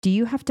Do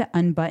you have to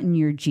unbutton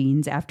your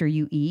jeans after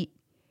you eat?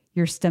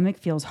 Your stomach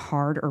feels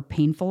hard or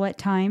painful at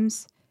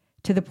times,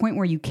 to the point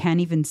where you can't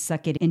even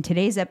suck it. In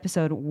today's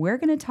episode, we're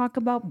going to talk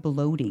about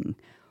bloating,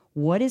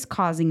 what is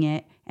causing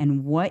it,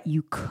 and what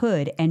you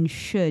could and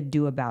should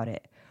do about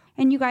it.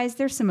 And you guys,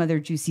 there's some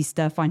other juicy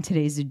stuff on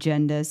today's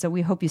agenda, so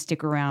we hope you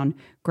stick around.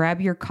 Grab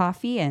your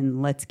coffee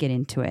and let's get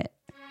into it.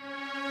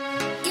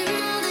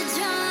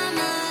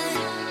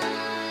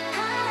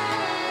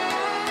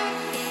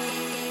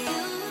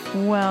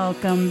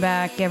 Welcome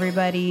back,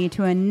 everybody,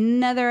 to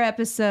another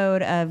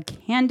episode of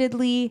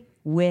Candidly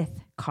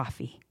with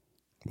Coffee.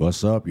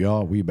 What's up,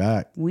 y'all? We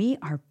back. We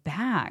are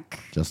back.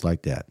 Just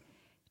like that.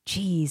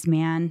 Jeez,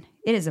 man.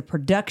 It is a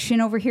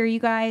production over here, you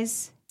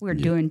guys. We're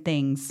doing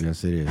things.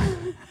 Yes, it is.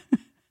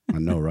 I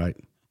know, right?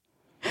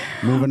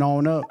 Moving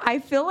on up. I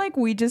feel like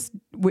we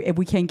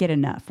can't get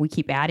enough. We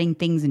keep adding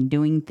things and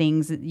doing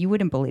things. You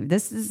wouldn't believe.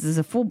 This is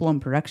a full-blown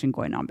production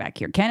going on back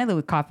here. Candidly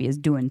with Coffee is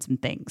doing some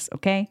things,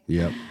 okay?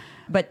 Yep.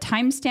 But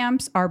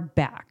timestamps are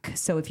back.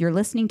 So if you're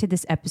listening to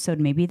this episode,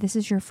 maybe this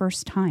is your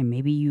first time.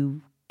 Maybe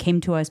you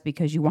came to us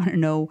because you want to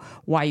know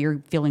why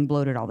you're feeling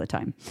bloated all the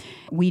time.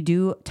 We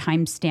do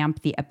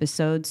timestamp the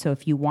episode. So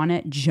if you want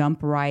to jump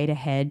right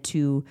ahead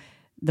to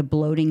the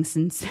bloating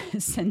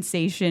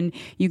sensation,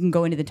 you can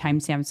go into the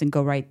timestamps and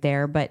go right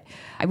there. But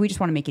we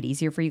just want to make it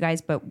easier for you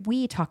guys. But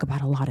we talk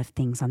about a lot of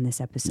things on this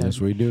episode. Yes,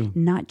 we do.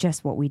 Not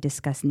just what we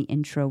discuss in the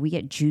intro. We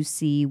get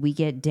juicy. We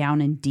get down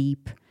and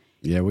deep.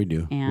 Yeah, we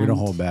do. And we don't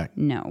hold back.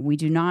 No, we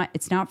do not.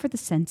 It's not for the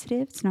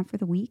sensitive. It's not for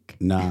the weak.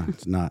 Nah,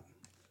 it's not.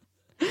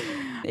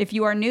 If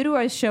you are new to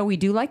our show, we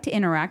do like to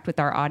interact with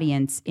our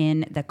audience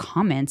in the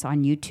comments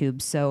on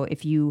YouTube. So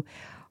if you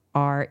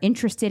are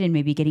interested in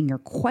maybe getting your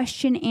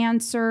question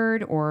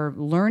answered or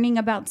learning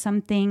about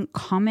something,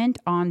 comment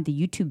on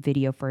the YouTube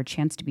video for a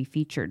chance to be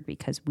featured,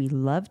 because we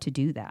love to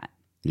do that.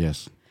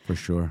 Yes, for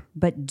sure.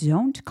 But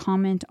don't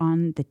comment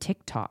on the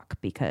TikTok,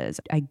 because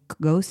I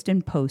ghost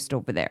and post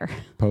over there.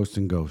 Post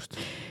and ghost.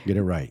 Get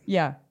it right.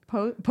 Yeah.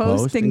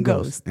 Post and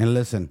ghost. And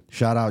listen,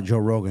 shout out Joe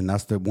Rogan.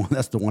 That's the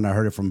one I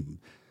heard it from.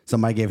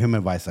 Somebody gave him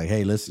advice like,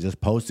 hey, listen,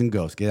 just post and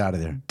ghost. Get out of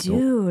there.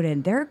 Dude,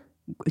 and they're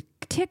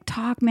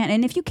TikTok, man.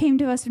 And if you came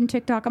to us from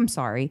TikTok, I'm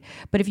sorry.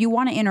 But if you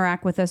want to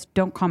interact with us,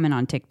 don't comment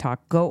on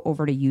TikTok. Go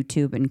over to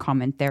YouTube and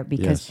comment there,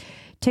 because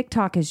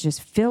TikTok is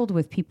just filled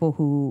with people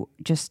who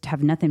just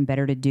have nothing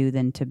better to do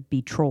than to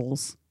be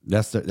trolls.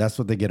 That's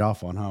what they get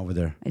off on, huh, over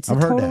there. It's a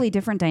totally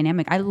different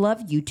dynamic. I love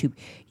YouTube.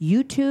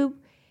 YouTube,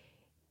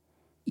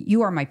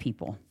 you are my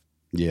people.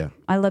 Yeah.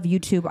 I love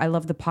YouTube. I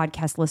love the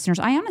podcast listeners.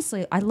 I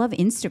love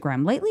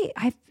Instagram. Lately,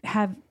 I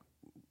have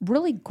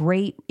really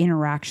great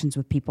interactions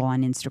with people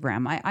on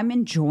Instagram. I'm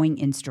enjoying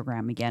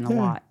Instagram again a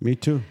lot. Me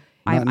too.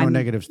 No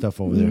negative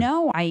stuff over there.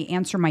 No, I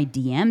answer my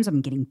DMs.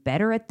 I'm getting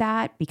better at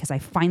that because I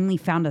finally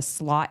found a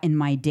slot in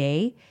my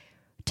day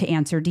to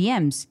answer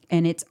DMs.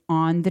 And it's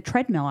on the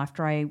treadmill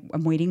after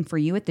I'm waiting for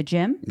you at the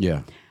gym.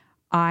 Yeah.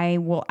 I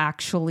will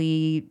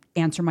actually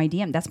answer my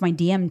DM. That's my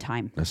DM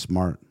time. That's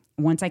smart.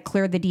 Once I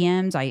clear the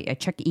DMs, I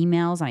check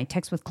emails and I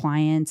text with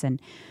clients.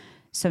 And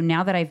so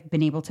now that I've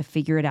been able to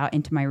figure it out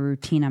into my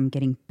routine, I'm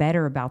getting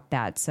better about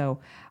that. So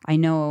I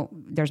know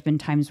there's been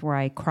times where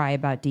I cry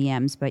about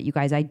DMs, but you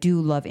guys, I do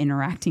love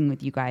interacting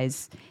with you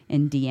guys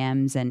in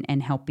DMs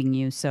and helping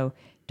you. So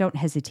don't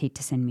hesitate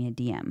to send me a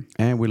DM.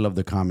 And we love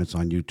the comments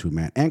on YouTube,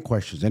 man. And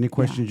questions. Any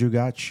questions you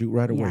got, shoot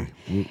right away.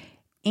 Yeah.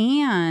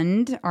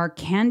 And our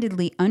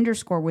Candidly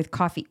 _ with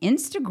Coffee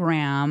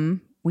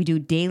Instagram, we do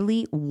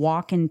daily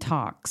walk and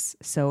talks.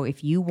 So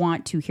if you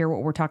want to hear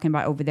what we're talking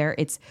about over there,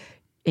 it's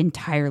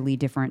entirely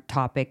different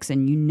topics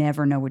and you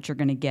never know what you're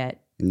going to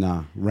get.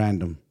 Nah,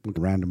 random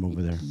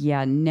over there.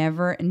 Yeah,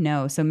 never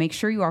know. So make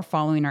sure you are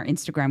following our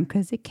Instagram,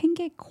 because it can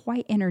get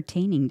quite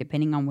entertaining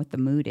depending on what the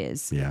mood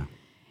is. Yeah.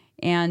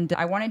 And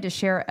I wanted to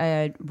share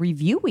a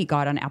review we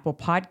got on Apple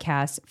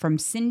Podcasts from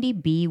Cindy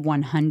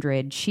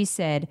B100. She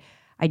said,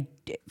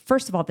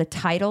 first of all, the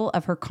title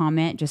of her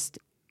comment just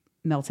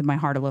melted my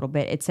heart a little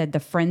bit. It said,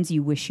 "The friends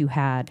you wish you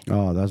had."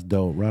 Oh, that's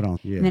dope. Right on.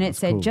 Yeah. And then it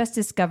said, cool. Just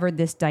discovered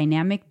this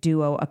dynamic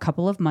duo a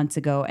couple of months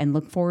ago and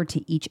look forward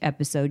to each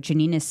episode.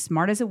 Janine is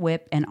smart as a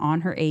whip and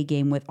on her A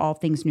game with all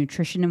things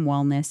nutrition and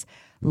wellness.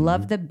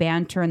 Love the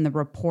banter and the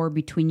rapport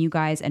between you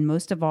guys. And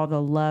most of all, the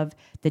love,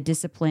 the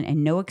discipline,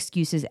 and no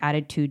excuses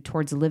attitude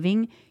towards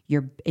living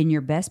in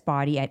your best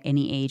body at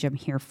any age. I'm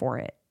here for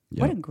it. Yep.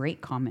 What a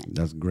great comment.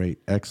 That's great.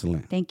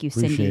 Excellent. Thank you,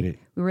 Appreciate Cindy. It.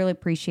 We really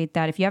appreciate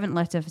that. If you haven't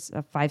left us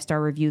a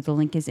 5-star review, the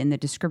link is in the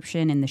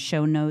description, in the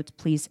show notes.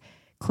 Please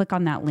click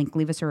on that link.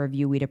 Leave us a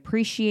review. We'd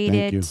appreciate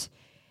Thank it.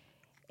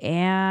 You.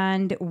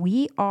 And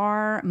we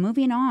are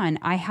moving on.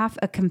 I have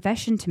a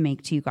confession to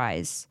make to you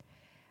guys.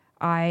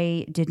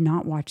 I did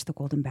not watch The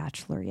Golden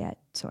Bachelor yet,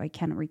 so I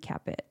can't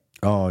recap it.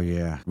 Oh,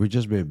 yeah. We've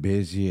just been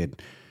busy.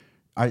 And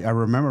I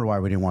remember why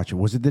we didn't watch it.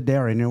 Was it the day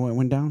our internet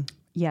went down?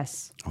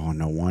 Yes. Oh,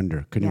 no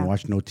wonder. Couldn't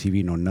watch no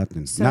TV, no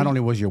nothing. So Not only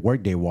was your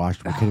workday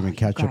washed, we couldn't even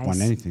catch up on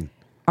anything.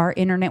 our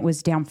internet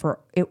was down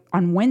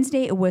on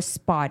Wednesday. It was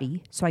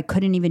spotty, so I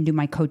couldn't even do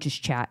my coach's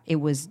chat. It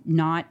was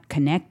not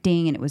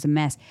connecting and it was a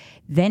mess.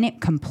 Then it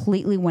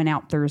completely went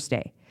out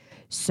Thursday.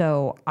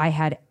 So I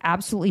had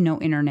absolutely no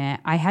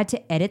internet. I had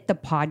to edit the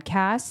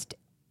podcast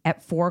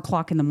at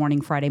 4:00 in the morning,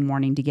 Friday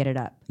morning, to get it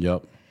up.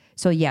 Yep.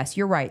 So yes,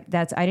 you're right.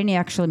 I didn't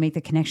actually make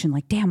the connection.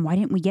 Like, damn, why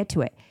didn't we get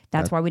to it?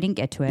 That's why we didn't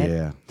get to it.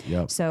 Yeah.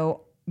 Yep.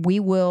 So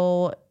we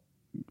will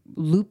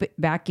loop it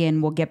back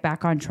in. We'll get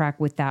back on track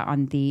with that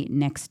on the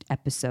next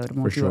episode.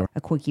 And we'll do a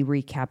quickie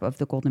recap of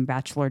The Golden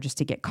Bachelor just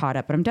to get caught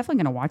up. But I'm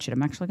definitely going to watch it.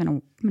 I'm actually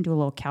going to do a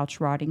little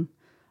couch rotting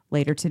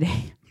later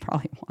today.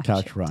 Probably watch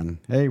couch rotting.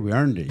 Hey, we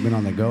earned it. Been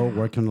on the go,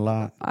 working a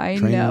lot. I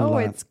know.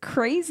 It's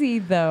crazy,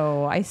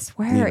 though. I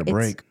swear. Need a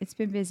break. It's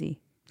been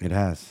busy. It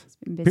has. It's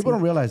been busy. People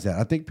don't realize that.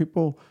 I think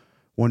people,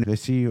 when they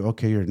see you,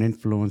 okay, you're an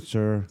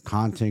influencer,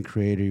 content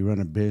creator, you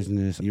run a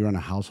business, you run a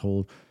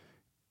household,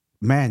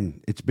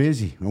 man, it's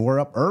busy. And we're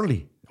up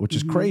early, which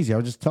is crazy. I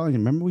was just telling you,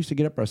 remember we used to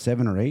get up at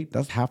 7 or 8?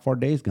 That's half our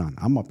day's gone.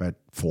 I'm up at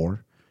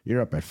 4.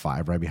 You're up at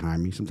 5 right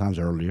behind me, sometimes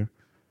earlier.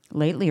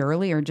 Lately,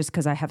 earlier, just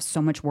because I have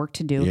so much work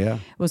to do. Yeah.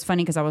 It was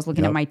funny because I was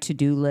looking at my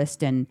to-do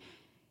list and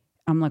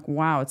I'm like,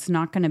 wow, it's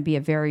not going to be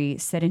a very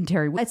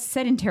sedentary. It's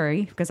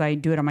sedentary because I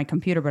do it on my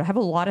computer, but I have a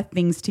lot of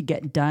things to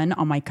get done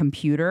on my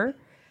computer.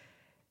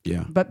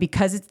 Yeah. But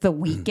because it's the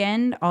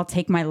weekend, I'll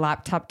take my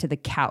laptop to the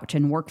couch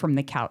and work from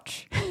the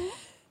couch.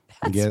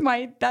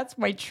 That's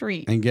my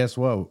treat. And guess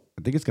what?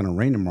 I think it's going to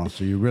rain tomorrow,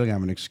 so you really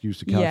have an excuse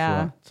to couch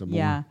rot some more.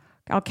 Yeah.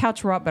 I'll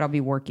couch rot, but I'll be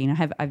working.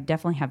 I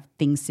definitely have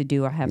things to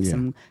do. I have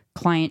some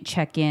client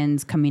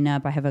check-ins coming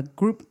up. I have a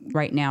group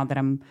right now that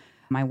I'm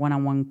my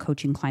one-on-one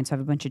coaching clients. So I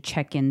have a bunch of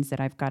check-ins that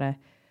I've got to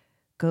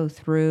go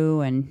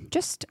through and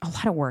just a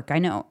lot of work. I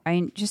know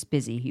I'm just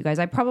busy. You guys,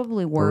 I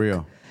probably work. For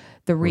real.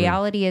 The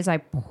reality is I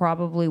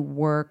probably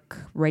work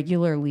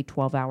regularly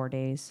 12-hour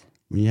days.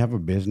 When you have a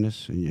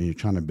business and you're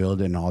trying to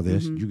build it and all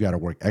this, you got to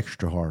work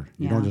extra hard.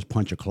 You don't just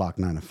punch a clock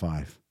 9 to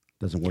 5.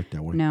 Doesn't work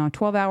that way. No,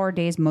 12-hour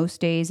days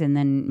most days, and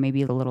then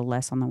maybe a little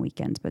less on the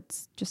weekends, but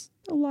it's just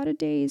a lot of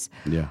days.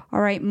 Yeah. All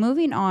right,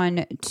 moving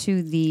on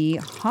to the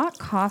hot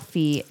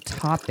coffee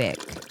topic.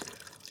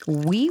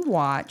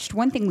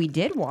 One thing we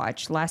did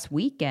watch last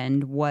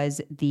weekend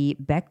was the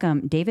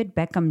David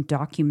Beckham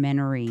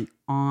documentary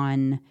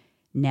on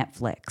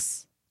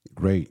Netflix.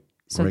 Great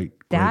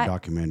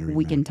documentary.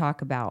 We can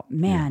talk about.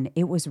 Man,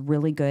 it was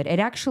really good. It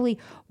actually,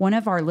 one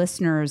of our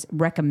listeners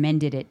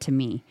recommended it to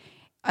me.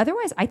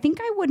 Otherwise, I think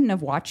I wouldn't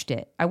have watched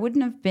it. I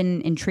wouldn't have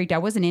been intrigued. I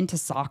wasn't into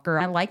soccer.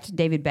 I liked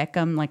David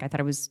Beckham. Like, I thought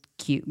it was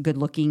cute, good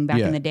looking back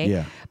in the day.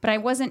 Yeah. But I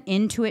wasn't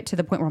into it to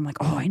the point where I'm like,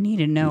 oh, I need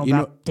to know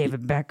about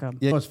David Beckham.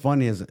 Yeah, what's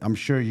funny is I'm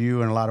sure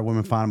you and a lot of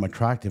women found him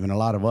attractive, and a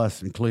lot of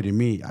us, including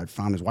me, I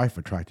found his wife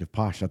attractive.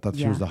 Posh. I thought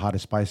she was the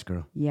hottest Spice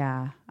Girl.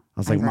 Yeah. I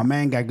was like, my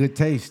man got good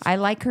taste. I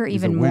like her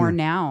even more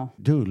now.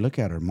 Dude, look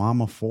at her.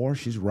 Mama 4.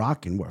 She's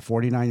rocking. What,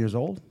 49 years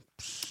old?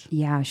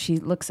 Yeah, she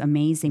looks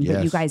amazing. Yes.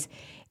 But you guys,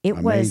 it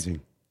was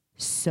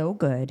so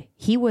good.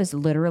 He was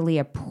literally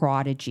a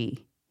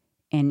prodigy,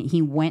 and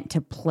he went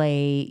to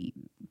play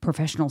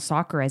professional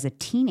soccer as a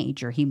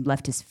teenager. He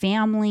left his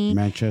family.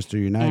 Manchester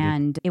United.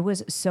 And it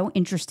was so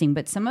interesting.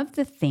 But some of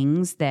the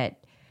things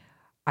that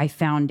I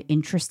found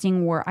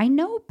interesting were, I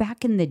know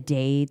back in the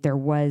day there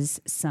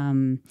was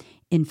some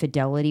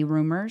infidelity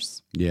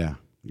rumors. Yeah.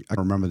 I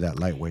remember that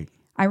lightweight.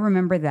 I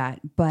remember that,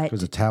 but because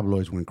the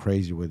tabloids went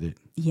crazy with it.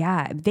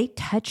 Yeah, they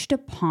touched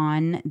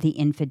upon the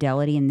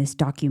infidelity in this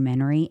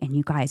documentary. And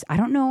you guys, I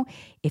don't know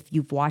if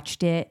you've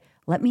watched it.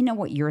 Let me know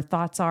what your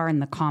thoughts are in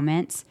the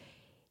comments.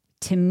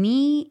 To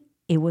me,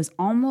 it was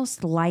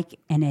almost like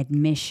an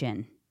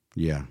admission.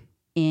 Yeah.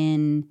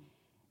 In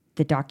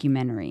the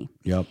documentary.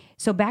 Yep.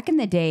 So back in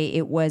the day,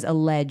 it was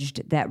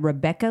alleged that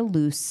Rebecca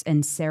Luce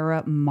and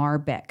Sarah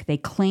Marbeck, they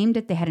claimed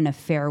that they had an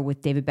affair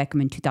with David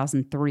Beckham in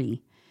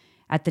 2003.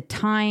 At the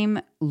time,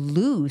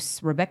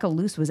 Rebecca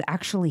Luce was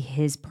actually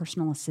his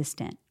personal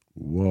assistant.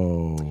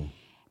 Whoa.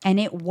 And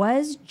it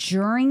was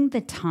during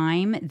the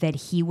time that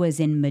he was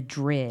in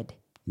Madrid.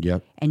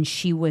 Yep. And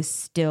she was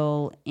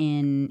still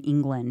in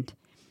England.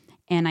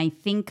 And I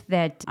think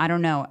that, I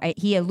don't know,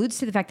 he alludes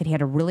to the fact that he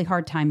had a really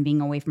hard time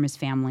being away from his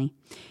family.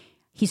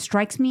 He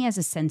strikes me as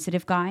a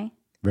sensitive guy.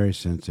 Very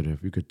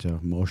sensitive. You could tell.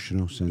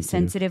 Emotional, sensitive.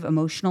 Sensitive,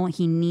 emotional.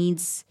 He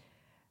needs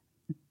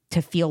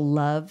to feel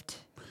loved.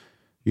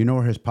 You know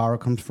where his power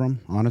comes from,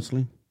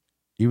 honestly?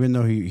 Even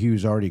though he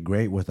was already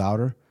great without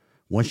her,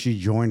 once she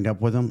joined up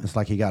with him, it's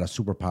like he got a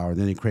superpower.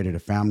 Then he created a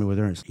family with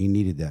her. He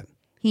needed that.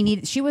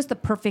 She was the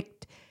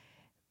perfect,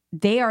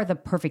 they are the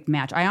perfect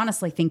match. I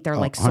honestly think they're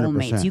like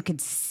soulmates. 100%. You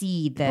could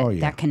see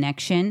that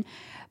connection.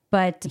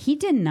 But he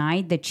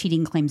denied the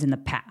cheating claims in the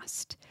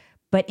past.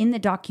 But in the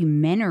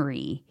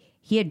documentary,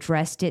 he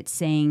addressed it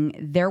saying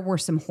there were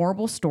some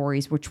horrible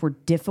stories which were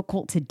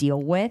difficult to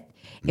deal with.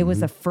 It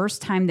was the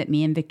first time that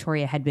me and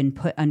Victoria had been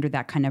put under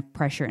that kind of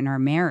pressure in our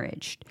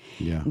marriage.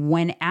 Yeah.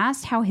 When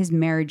asked how his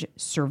marriage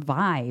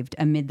survived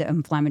amid the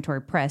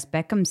inflammatory press,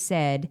 Beckham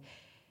said,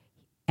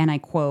 and I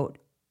quote,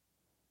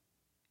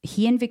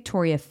 he and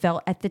Victoria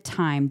felt at the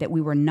time that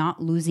we were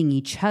not losing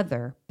each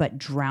other, but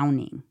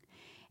drowning.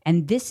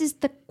 And this is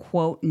the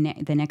quote.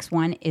 The next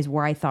one is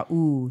where I thought,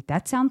 ooh,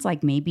 that sounds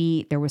like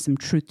maybe there was some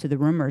truth to the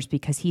rumors,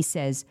 because he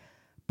says,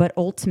 but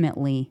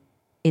ultimately,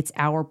 it's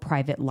our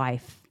private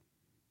life.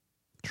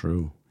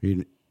 True.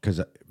 Because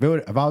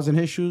if I was in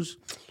his shoes,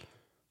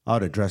 I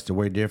would have dressed it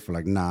way different.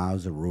 Like, nah, it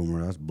was a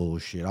rumor. That's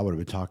bullshit. I would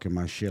have been talking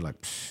my shit like,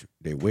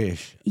 they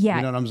wish. Yeah.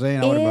 You know what I'm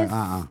saying? I would have been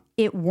like,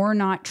 it were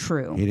not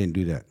true. He didn't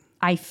do that.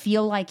 I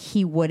feel like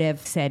he would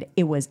have said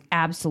it was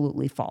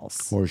absolutely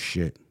false. Horse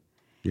shit.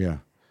 Yeah.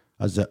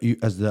 As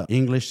the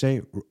English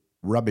say,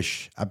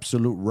 rubbish.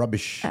 Absolute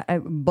rubbish.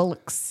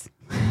 Bullocks.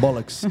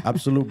 Bullocks.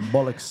 Absolute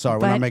bullocks. Sorry,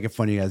 we're not making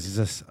fun of you guys. It's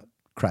just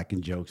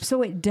cracking jokes.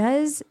 So it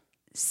does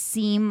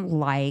seem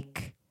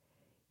like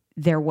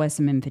there was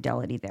some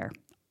infidelity there.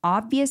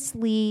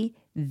 Obviously,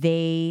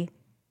 they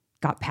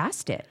got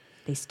past it.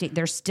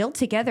 They're still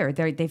together.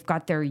 They've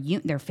got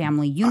their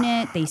family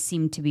unit. They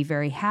seem to be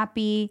very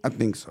happy. I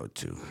think so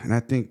too. And I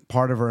think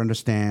part of her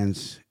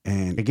understands.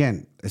 And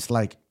again, it's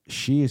like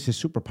she is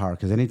his superpower,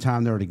 because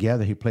anytime they're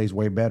together, he plays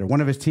way better.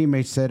 One of his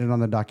teammates said it on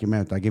the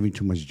document. I give you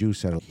too much juice.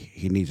 Said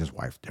he needs his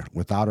wife there.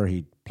 Without her,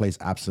 he plays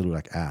absolute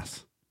like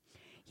ass.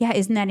 Yeah,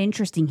 isn't that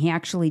interesting? He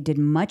actually did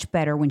much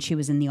better when she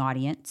was in the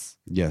audience.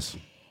 Yes.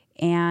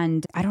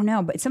 And I don't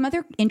know, but some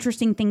other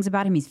interesting things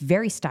about him. He's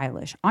very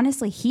stylish.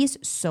 Honestly, he's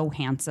so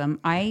handsome.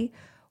 I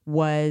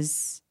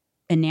was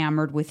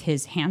enamored with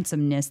his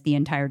handsomeness the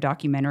entire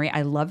documentary.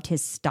 I loved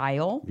his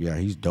style. Yeah,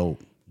 he's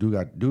dope.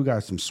 Dude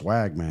got some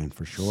swag, man,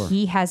 for sure.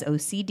 He has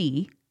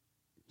OCD.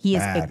 He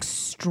is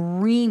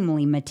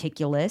extremely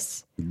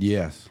meticulous.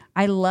 Yes.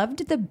 I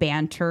loved the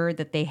banter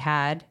that they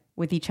had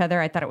with each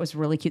other. I thought it was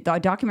really cute. The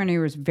documentary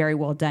was very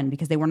well done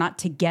because they were not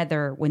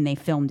together when they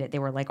filmed it. They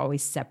were like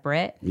always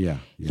separate. Yeah.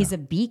 He's a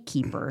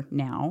beekeeper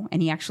now,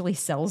 and he actually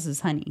sells his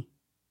honey.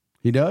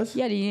 He does?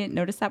 Yeah, did you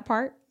notice that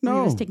part? No.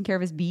 When he was taking care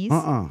of his bees?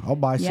 I'll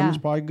buy some. It's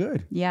probably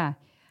good. Yeah.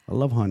 I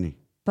love honey.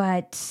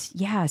 But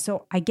yeah,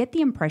 so I get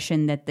the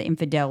impression that the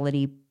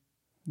infidelity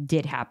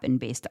did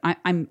happen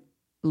I'm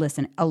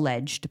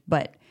alleged,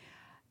 but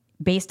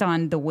based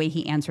on the way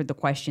he answered the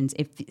questions,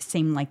 it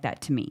seemed like that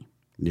to me.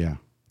 Yeah.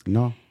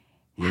 No.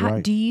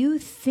 Right. Do you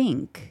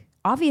think,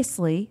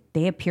 obviously,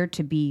 they appear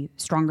to be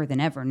stronger than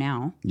ever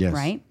now, yes.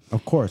 Right?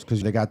 Of course,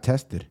 because they got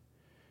tested.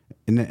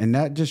 And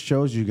that just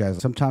shows you guys,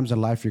 sometimes in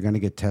life you're going to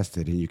get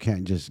tested and you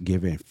can't just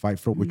give in. Fight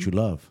for what you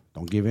love.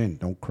 Don't give in.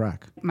 Don't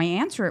crack.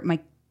 My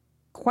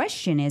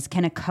question is,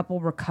 can a couple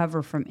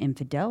recover from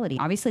infidelity?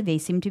 Obviously, they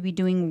seem to be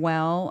doing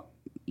well,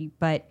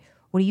 but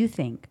what do you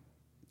think?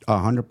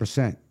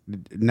 100%.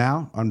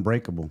 Now,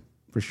 unbreakable,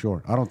 for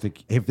sure. I don't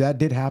think, if that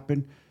did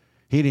happen,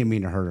 he didn't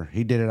mean to hurt her.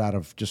 He did it out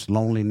of just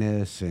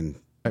loneliness. And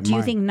do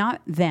you think,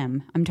 not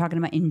them, I'm talking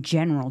about in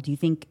general, do you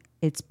think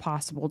it's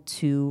possible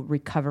to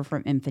recover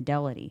from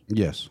infidelity?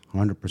 Yes,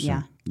 100%.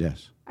 Yeah.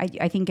 Yes.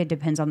 I think it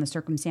depends on the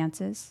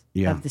circumstances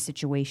of the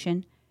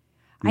situation.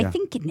 Yeah. I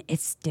think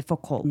it's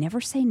difficult. Never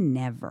say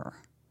never.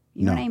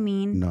 You know what I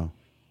mean? No.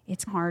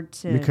 It's hard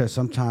to... Because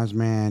sometimes,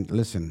 man,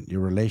 listen, your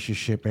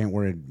relationship ain't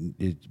where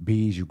it be.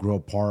 You grow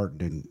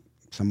apart and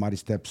somebody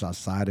steps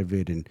outside of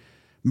it, and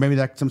maybe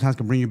that sometimes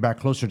can bring you back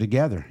closer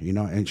together,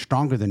 and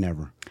stronger than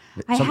ever.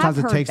 Sometimes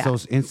it takes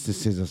those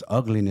instances of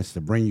ugliness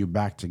to bring you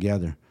back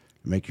together,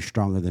 make you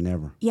stronger than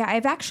ever. Yeah,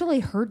 I've actually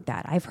heard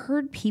that. I've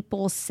heard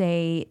people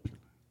say,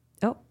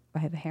 oh, I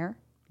have a hair.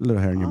 A little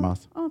hair in your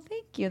mouth. Oh,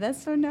 thank you.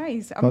 That's so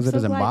nice. Because it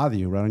doesn't bother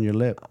you right on your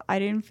lip. I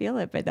didn't feel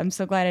it, but I'm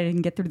so glad I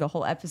didn't get through the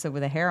whole episode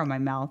with a hair on my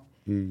mouth.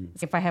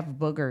 If I have a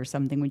booger or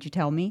something, would you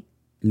tell me?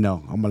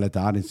 No, I'm going to let the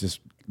audience just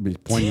be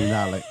pointing it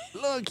out like,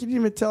 look, you didn't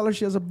even tell her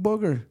she has a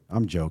booger.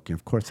 I'm joking.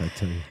 Of course I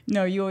tell you.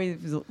 No,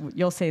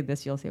 you'll say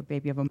this. You'll say,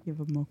 baby, you have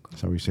a moco.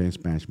 That's how we say in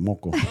Spanish.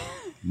 Moco.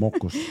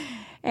 Mocos.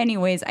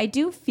 Anyways, I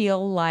do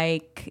feel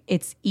like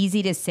it's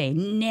easy to say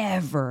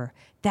never.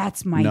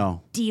 That's my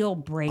deal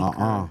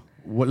breaker.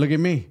 Well, look at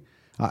me.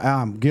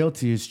 I'm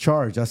guilty as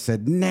charged. I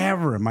said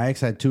never. My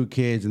ex had 2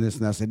 kids and this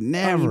and that. I said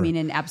never. Oh, you mean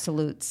in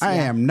absolutes? I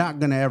am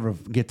not going to ever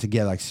get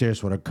together like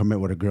serious with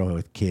commit with a girl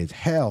with kids.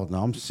 Hell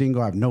no. I'm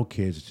single. I have no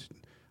kids.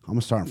 I'm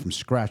starting from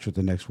scratch with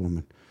the next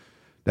woman.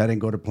 That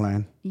didn't go to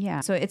plan. Yeah.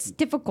 So it's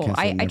difficult.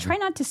 I try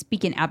not to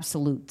speak in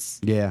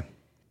absolutes. Yeah.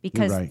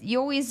 Because you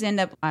always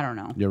end up, I don't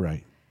know. You're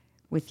right.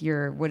 With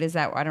your, what is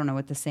that? I don't know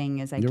what the saying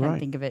is. I can't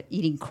think of it.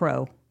 Eating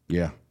crow.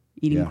 Yeah.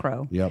 Eating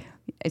crow. Yep.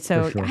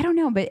 So I don't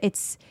know, but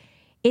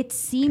it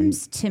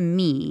seems to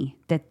me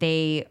that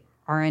they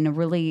are in a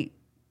really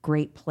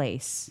great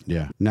place.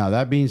 Yeah. Now,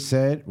 that being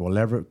said,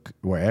 can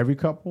every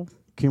couple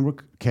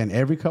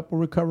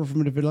recover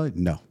from infidelity?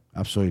 No,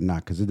 absolutely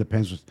not, because it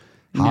depends with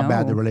how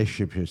bad the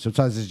relationship is.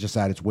 Sometimes it's just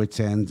at its wit's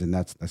ends, and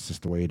that's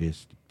just the way it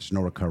is. There's no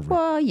recovery.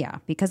 Well, yeah,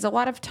 because a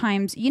lot of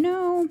times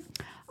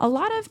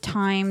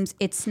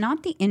it's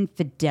not the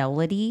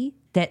infidelity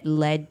that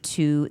led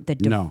to the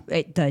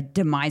the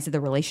demise of the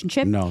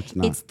relationship. No, it's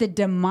not. It's the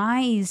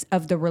demise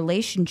of the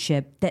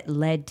relationship that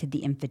led to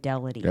the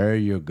infidelity. There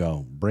you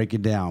go. Break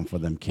it down for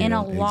them kids. In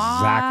a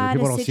lot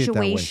People of don't see it that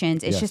way.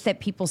 situations, it's just that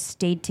people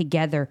stayed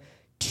together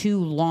too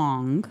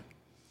long,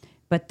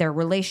 but their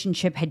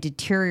relationship had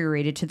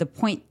deteriorated to the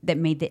point that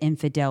made the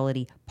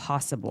infidelity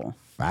possible.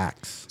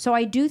 Facts. So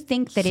I do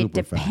think that it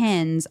Super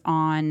depends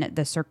on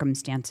the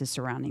circumstances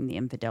surrounding the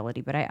infidelity,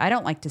 but I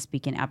don't like to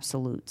speak in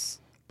absolutes.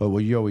 But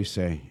what you always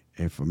say,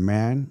 if a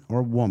man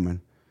or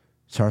woman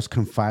starts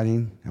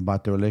confiding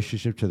about the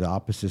relationship to the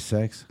opposite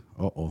sex,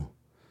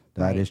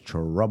 that is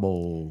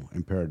trouble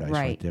in paradise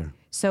right there.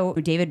 So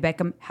David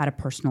Beckham had a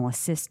personal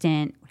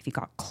assistant. If he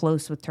got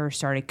close with her,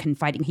 started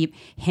confiding.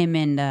 Him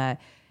and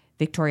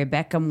Victoria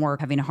Beckham were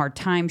having a hard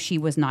time. She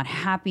was not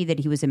happy that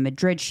he was in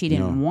Madrid. She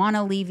didn't want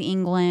to leave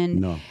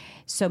England. No.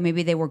 So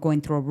maybe they were going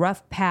through a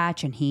rough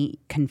patch, and he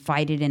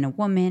confided in a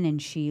woman,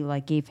 and she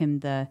gave him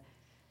the...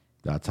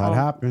 That's how it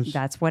happens.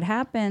 That's what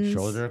happens.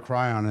 Shoulder to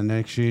cry on, and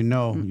next thing you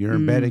know, you're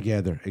in bed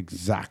together.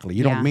 Exactly.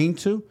 You don't mean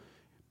to.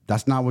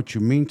 That's not what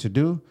you mean to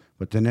do.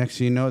 But the next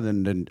thing you know,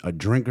 then a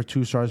drink or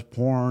two starts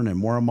pouring and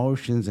more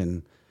emotions,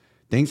 and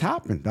things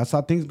happen. That's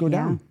how things go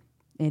down.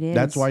 It is.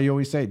 That's why you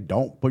always say,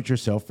 don't put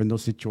yourself in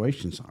those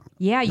situations.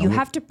 Yeah, you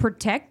have to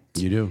protect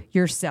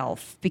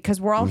yourself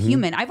because we're all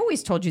human. I've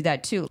always told you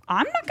that too.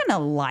 I'm not going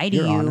to lie to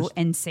you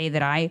and say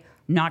that I'm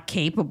not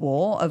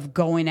capable of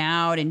going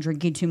out and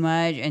drinking too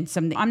much and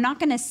something. I'm not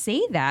going to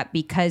say that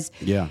because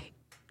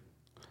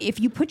if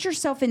you put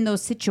yourself in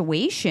those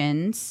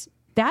situations,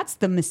 that's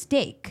the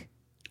mistake,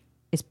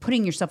 is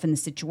putting yourself in the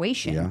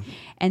situation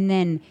and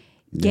then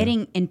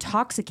getting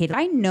intoxicated.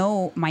 I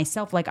know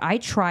myself,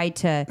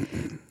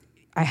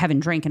 I haven't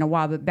drank in a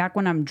while, but back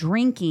when I'm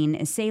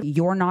drinking, say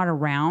you're not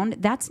around,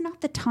 that's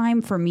not the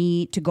time for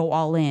me to go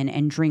all in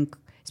and drink,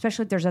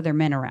 especially if there's other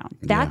men around.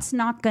 That's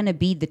not going to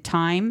be the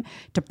time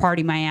to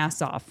party my ass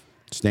off.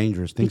 It's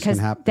dangerous. Things can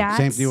happen.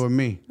 Same thing with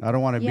me. I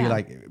don't want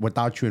to be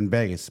without you in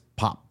Vegas,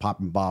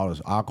 popping bottles,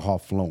 alcohol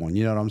flowing.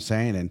 You know what I'm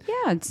saying? And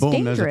it's boom,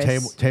 dangerous.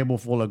 There's a table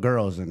full of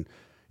girls, and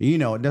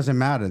it doesn't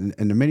matter. And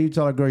the minute you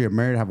tell a girl you're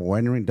married, have a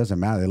wedding ring, it doesn't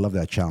matter. They love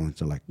that challenge.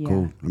 They're like,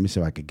 cool, let me see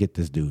if I could get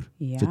this dude.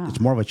 Yeah. It's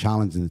more of a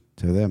challenge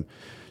to them.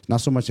 It's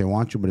not so much they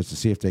want you, but it's to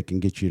see if they can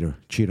get you to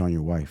cheat on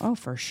your wife. Oh,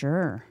 for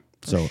sure.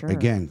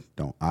 Again,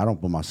 I don't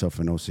put myself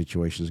in those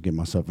situations, get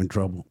myself in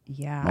trouble.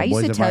 Yeah, I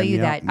used to tell you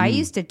that. I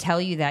used to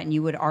tell you that, and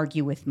you would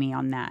argue with me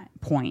on that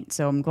point.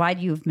 So I'm glad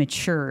you've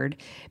matured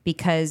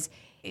because...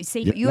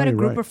 Say you had a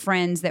group of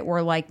friends that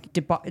were like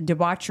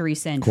debauchery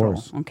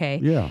central,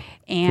 okay? Yeah,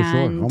 and for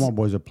sure. All my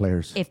boys are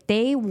players. If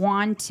they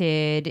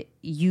wanted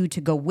you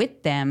to go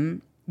with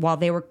them while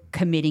they were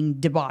committing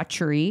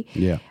debauchery,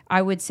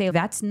 I would say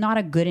that's not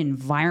a good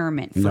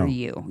environment for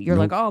you. You're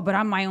like, oh, but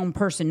I'm my own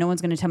person. No one's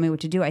going to tell me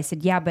what to do. I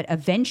said, yeah, but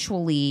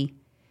eventually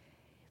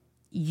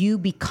you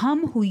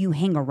become who you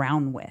hang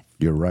around with.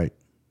 You're right.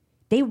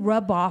 They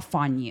rub off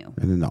on you.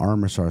 And then the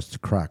armor starts to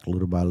crack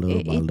little by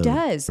little by little. It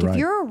does. Right. If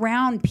you're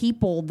around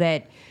people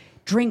that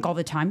drink all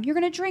the time, you're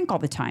going to drink all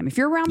the time. If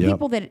you're around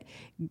people that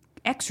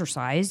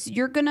exercise,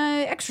 you're going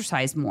to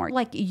exercise more.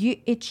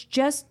 It's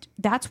just,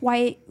 that's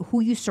why who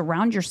you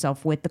surround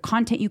yourself with, the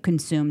content you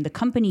consume, the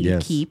company you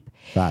keep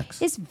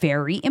is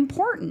very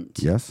important.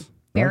 Yes.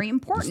 Very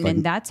important.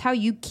 And that's how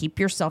you keep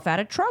yourself out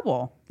of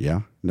trouble.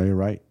 Yeah. No, you're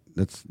right.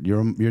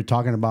 You're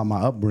talking about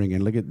my upbringing.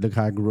 Look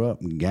how I grew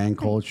up. Gang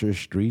culture,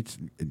 streets,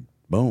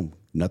 boom,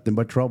 nothing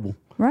but trouble.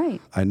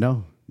 Right. I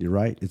know. You're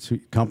right. It's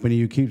company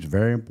you keep is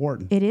very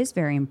important. It is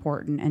very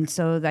important. And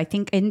so I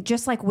think, and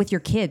just like with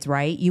your kids,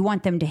 right? You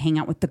want them to hang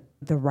out with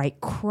the right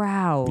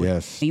crowd.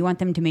 Yes. You want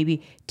them to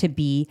maybe to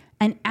be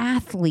an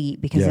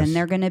athlete because then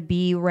they're going to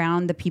be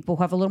around the people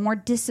who have a little more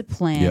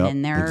discipline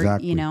and they're,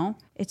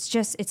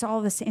 it's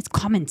all the same. It's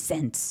common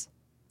sense.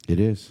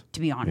 It is. To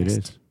be honest.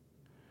 It is.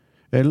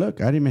 Hey,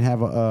 look, I didn't even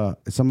have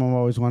someone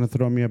always wanted to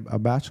throw me a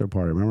bachelor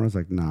party. Remember, I was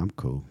like, nah, I'm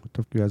cool. What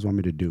the fuck do you guys want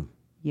me to do?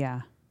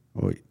 Yeah.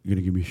 Oh, you're going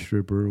to give me a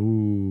stripper?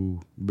 Ooh,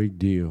 big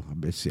deal.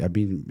 I've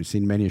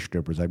seen many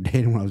strippers. I've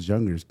dated when I was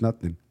younger. It's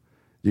nothing.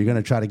 You're going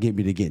to try to get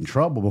me to get in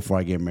trouble before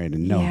I get married?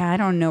 And no. Yeah, I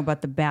don't know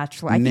about the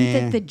bachelor. I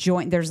think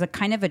that there's a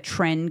kind of a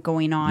trend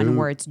going on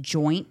where it's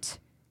joint.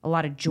 A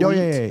lot of joint. Oh,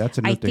 yeah. That's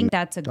a new thing. I think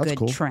that's a good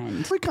cool.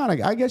 trend.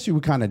 I guess we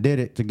kind of did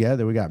it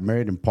together. We got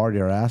married and partied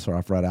our ass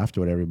off right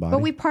after with everybody.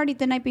 But we partied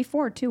the night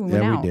before, too. We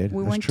went out. We did.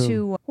 We went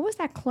to, what was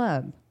that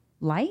club?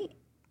 Light?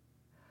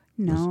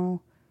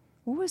 No.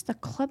 What was the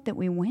club that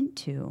we went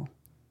to?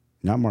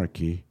 Not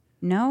Marquee.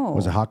 No.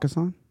 Was it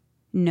Hakkasan?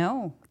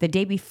 No. The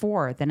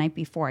night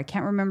before. I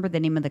can't remember the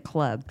name of the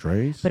club.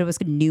 Dre's? But it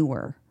was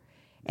newer.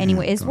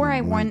 Anyway, it's where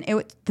I won,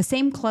 the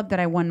same club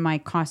that I won my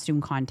costume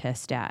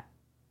contest at.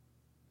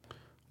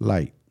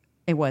 Light.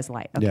 It was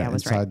Light. Okay, I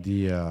was right. Inside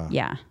the...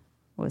 it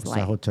was Light.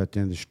 That hotel at the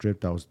end of the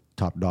strip that was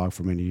top dog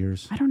for many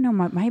years. I don't know.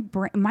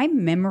 My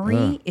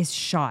memory is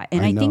shot.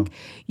 And I think,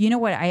 you know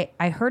what?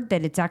 I heard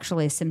that it's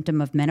actually a symptom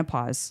of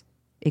menopause.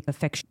 It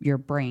affects your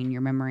brain,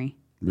 your memory.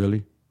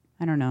 Really?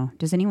 I don't know.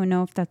 Does anyone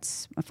know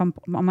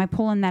am I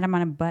pulling that on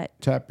my butt?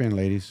 Tap in,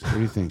 ladies. What do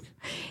you think?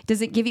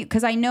 Does it give you,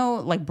 because I know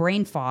like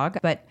brain fog,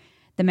 but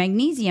the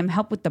magnesium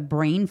helped with the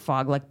brain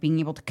fog, like being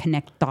able to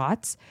connect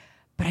thoughts.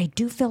 But I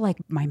do feel like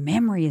my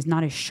memory is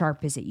not as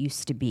sharp as it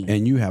used to be.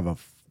 And you have a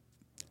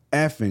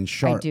effing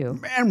sharp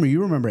memory.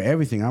 You remember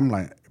everything. I'm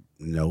like,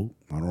 no,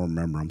 I don't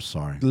remember. I'm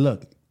sorry.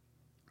 Look,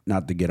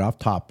 not to get off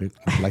topic.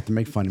 I like to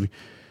make fun of me.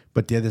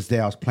 But the other day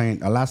I was playing,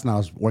 last night I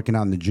was working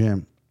out in the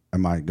gym in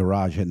my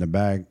garage hitting the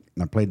bag.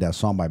 And I played that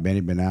song by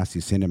Benny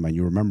Benassi, Cinema. And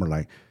you remember,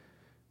 like,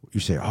 you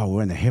say, oh,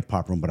 we're in the hip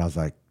hop room. But I was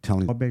like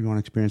telling you, oh, baby, you want to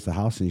experience the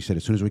house? And you said,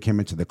 as soon as we came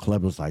into the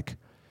club, it was like,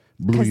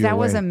 blew you away. Because that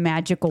was a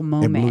magical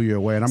moment. It blew you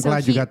away. And I'm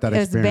glad you got that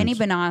experience. It was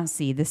Benny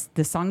Benassi.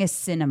 The song is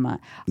Cinema.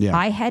 Yeah.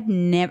 I had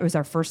never, it was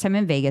our first time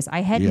in Vegas.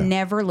 I had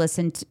never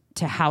listened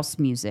to house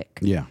music.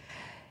 Yeah.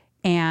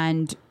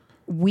 And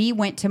we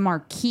went to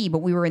Marquee, but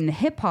we were in the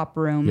hip hop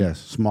room. Yes,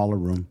 smaller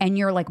room. And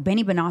you're like,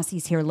 Benny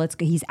Benassi's here. Let's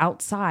go. He's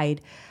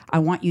outside. I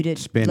want you to,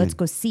 let's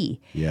go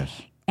see. Yes.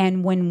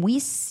 And when we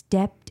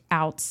stepped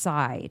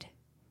outside,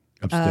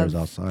 upstairs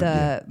outside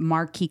the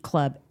Marquee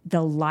Club,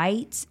 the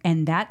lights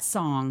and that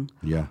song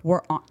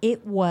were on.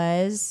 It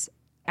was,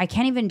 I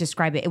can't even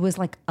describe it. It was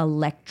like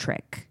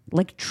electric,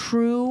 like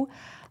true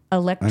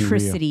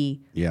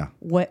electricity. Unreal.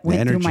 What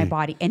went through my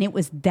body. And it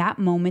was that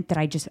moment that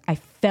I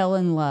fell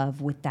in love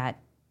with that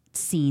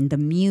scene, the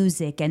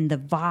music and the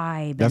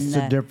vibe. That's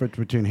the difference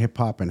between hip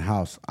hop and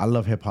house. I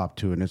love hip hop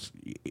too, and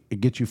it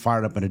gets you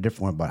fired up in a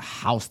different way. But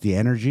house, the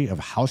energy of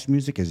house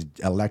music is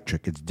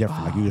electric. It's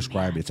different, like you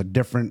described it. It's a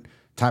different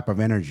type of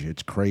energy.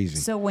 It's crazy.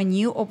 So when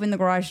you opened the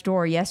garage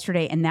door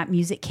yesterday and that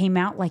music came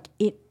out, like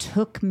it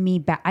took me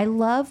back. I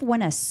love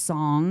when a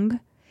song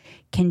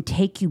can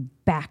take you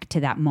back to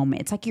that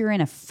moment. It's like you're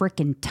in a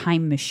freaking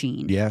time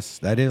machine. Yes,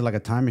 that is like a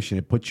time machine.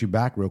 It puts you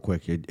back real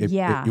quick.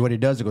 What it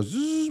does, it goes,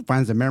 zzz,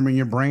 finds the memory in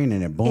your brain,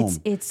 and it boom,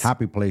 it's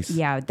happy place.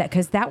 Yeah,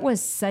 because that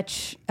was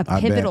such a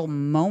pivotal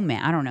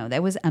moment. I don't know.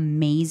 That was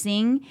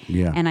amazing.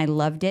 Yeah. And I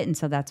loved it. And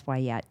so that's why,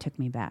 it took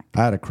me back.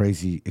 I had a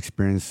crazy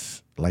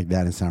experience like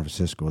that in San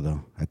Francisco,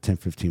 though, at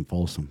 1015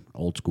 Folsom,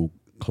 old school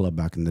club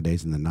back in the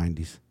days in the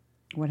 90s.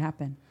 What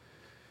happened?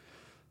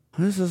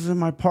 This was in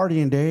my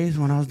partying days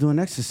when I was doing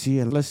ecstasy.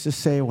 And let's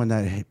just say when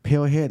that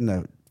pill hit and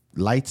the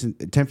lights,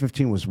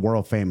 1015 was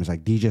world famous.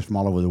 Like DJs from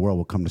all over the world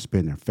would come to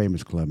spin there,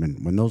 famous club.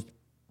 And when those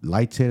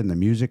lights hit and the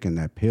music and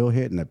that pill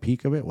hit and the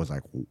peak of it was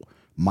like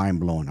mind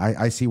blowing.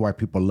 I see why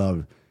people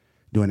love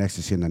doing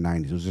ecstasy in the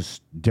 90s. It was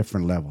just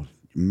different levels.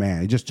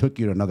 Man, it just took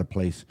you to another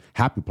place.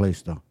 Happy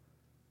place, though.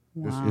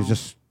 Wow. It's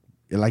just,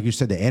 like you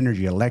said, the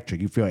energy,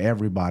 electric. You feel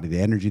everybody, the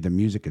energy, the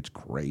music, it's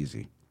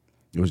crazy.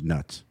 It was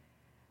nuts.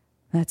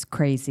 That's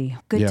crazy.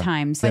 Good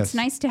times. Yes. It's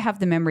nice to have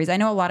the memories. I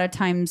know a lot of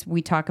times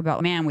we talk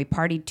about, man, we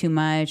partied too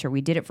much or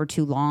we did it for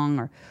too long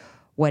or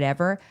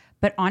whatever.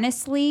 But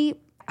honestly,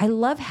 I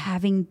love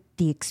having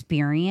the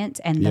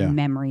experience and the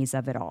memories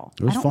of it all.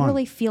 It was I don't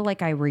really feel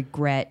like I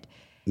regret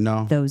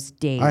those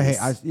days.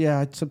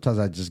 Sometimes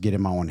I just get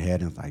in my own head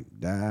and it's like,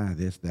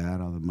 this,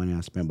 that, all the money I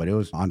spent. But it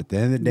was, at the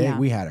end of the day,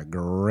 we had a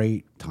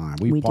great time.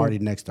 We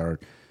partied next to our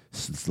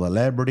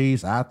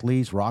celebrities,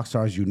 athletes, rock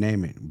stars, you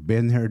name it.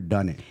 Been there,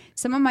 done it.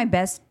 Some of my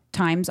best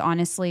times,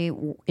 honestly,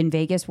 in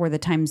Vegas were the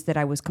times that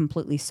I was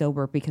completely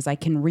sober because I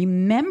can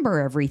remember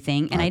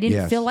everything and I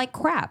didn't feel like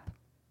crap.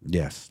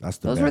 Yes, that's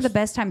the best. Those were the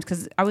best times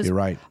because I was, you're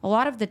right. A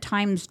lot of the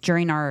times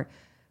during our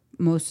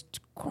most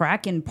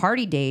crackin'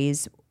 party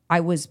days, I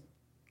was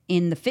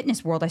in the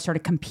fitness world, I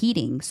started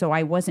competing. So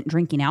I wasn't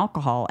drinking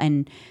alcohol.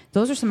 And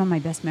those are some of my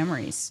best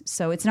memories.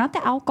 So it's not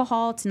the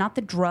alcohol, it's not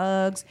the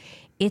drugs.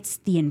 It's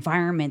the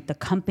environment, the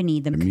company,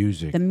 the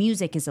music. The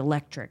music is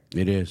electric.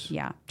 It is.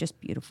 Yeah,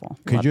 just beautiful.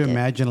 Could you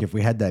imagine if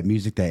we had that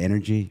music, that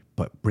energy,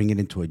 but bring it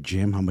into a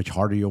gym, how much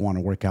harder you'll want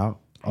to work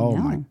out? Oh,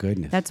 my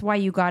goodness. That's why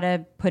you got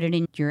to put it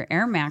in your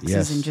Air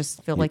Maxes and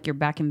just feel like you're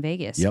back in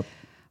Vegas. Yep.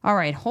 All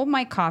right, hold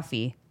my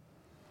coffee.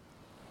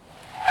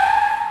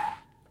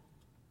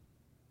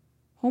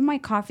 Hold my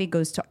coffee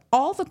goes to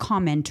all the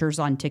commenters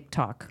on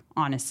TikTok,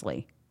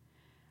 honestly.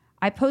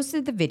 I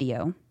posted the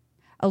video,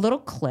 a little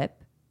clip.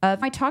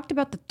 I talked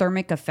about the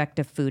thermic effect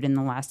of food in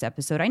the last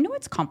episode. I know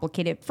it's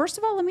complicated. First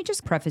of all, let me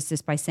just preface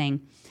this by saying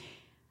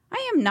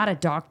I am not a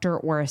doctor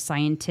or a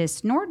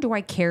scientist, nor do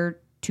I care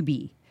to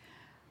be.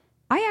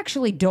 I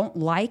actually don't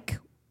like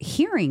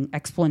hearing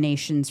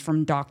explanations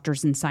from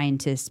doctors and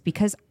scientists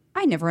because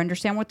I never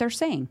understand what they're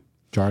saying.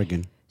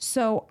 Jargon.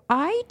 So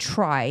I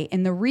try,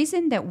 and the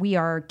reason that we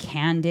are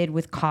candid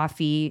with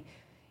coffee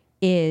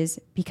is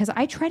because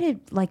I try to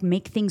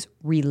make things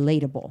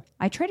relatable.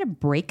 I try to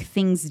break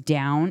things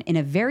down in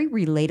a very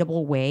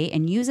relatable way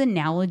and use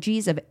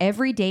analogies of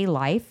everyday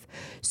life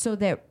so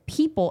that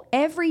people,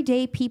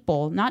 everyday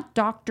people, not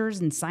doctors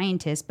and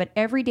scientists, but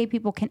everyday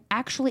people can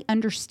actually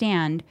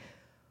understand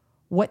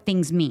what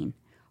things mean.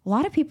 A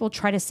lot of people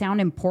try to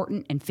sound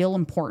important and feel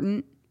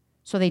important,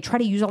 so they try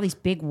to use all these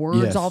big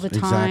words all the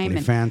time. Exactly.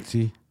 And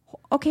fancy.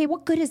 Okay,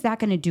 what good is that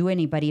going to do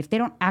anybody if they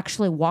don't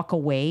actually walk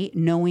away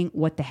knowing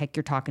what the heck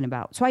you're talking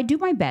about? So I do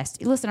my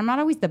best. Listen, I'm not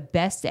always the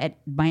best at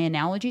my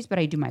analogies, but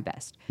I do my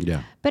best.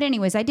 Yeah. But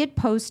anyways, I did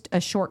post a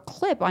short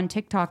clip on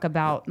TikTok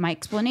about my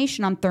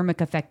explanation on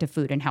thermic effect of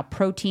food and how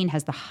protein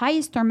has the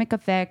highest thermic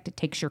effect. It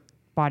takes your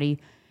body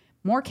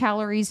more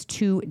calories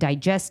to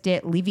digest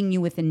it, leaving you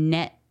with a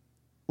net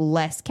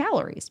less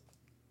calories.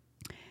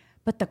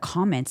 But the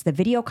comments, the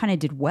video kind of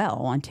did well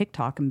on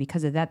TikTok. And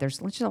because of that, there's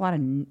just a lot of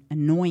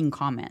annoying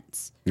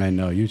comments. I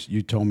know.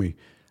 You told me.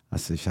 I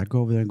said, should I go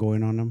over there and go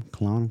in on them,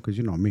 clown them? Because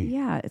you know me.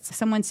 Yeah.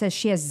 Someone says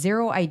she has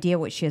zero idea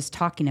what she is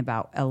talking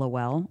about.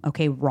 LOL.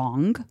 Okay,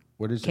 wrong.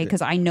 What is it? Okay,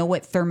 because I know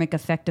what thermic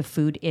effect of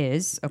food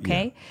is.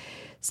 Okay. Yeah.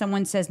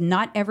 Someone says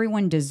not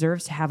everyone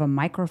deserves to have a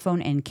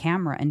microphone and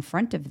camera in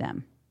front of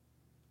them.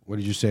 What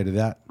did you say to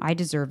that? I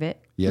deserve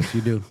it. Yes,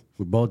 you do.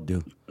 We both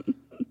do.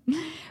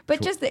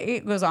 But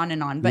it goes on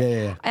and on. But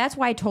that's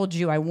why I told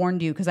you, I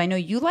warned you, because I know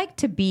you like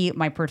to be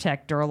my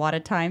protector a lot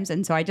of times.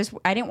 And so I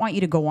didn't want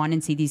you to go on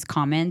and see these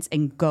comments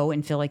and go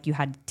and feel like you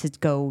had to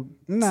go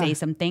say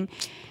something.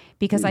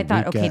 Because I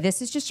thought, okay,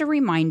 this is just a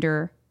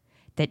reminder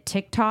that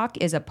TikTok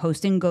is a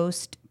post and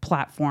ghost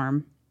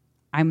platform.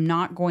 I'm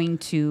not going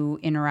to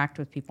interact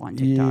with people on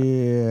TikTok.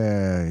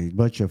 Yeah, a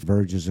bunch of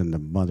virgins in the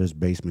mother's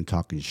basement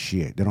talking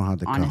shit. They don't have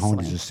the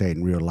cojones to say it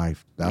in real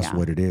life. That's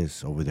what it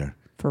is over there.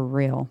 For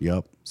real.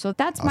 Yep. So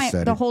that's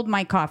the hold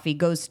my coffee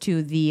goes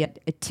to the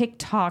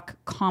TikTok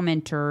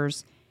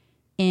commenters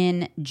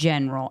in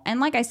general. And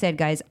like I said,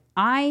 guys,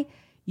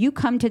 you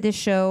come to this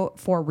show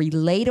for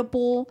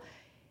relatable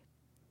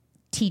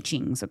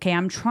teachings. Okay.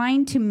 I'm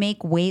trying to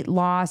make weight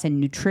loss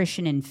and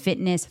nutrition and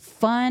fitness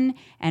fun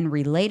and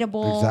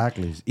relatable.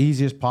 Exactly. As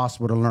easy as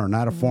possible to learn,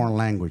 not a foreign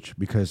language.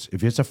 Because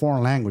if it's a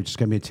foreign language, it's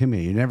going to be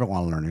intimidating. You never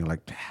want to learn it. You're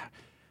like,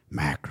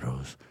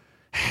 macros,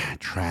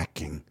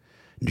 tracking.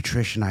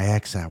 Nutrition I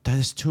X out. That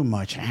is too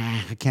much.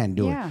 I can't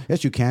do it.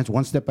 Yes, you can. It's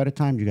one step at a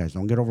time, you guys.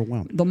 Don't get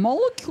overwhelmed. The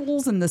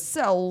molecules and the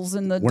cells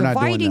and the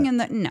dividing and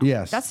the...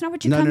 No, that's not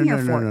what you come here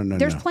for.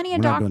 There's plenty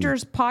of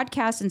doctors,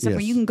 podcasts and stuff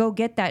where you can go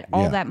get that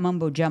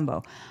mumbo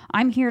jumbo.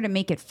 I'm here to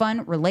make it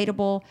fun,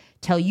 relatable,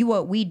 tell you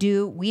what we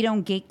do. We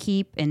don't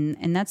gatekeep,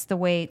 and that's the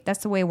way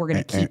we're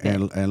going to keep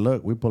it. And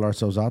look, we pull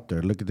ourselves out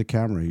there. Look at the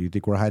camera. You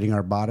think we're hiding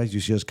our bodies? You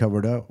see us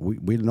covered up?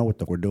 We know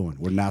what we're doing.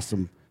 We're not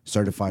some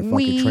certified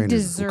fucking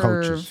trainers or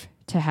coaches.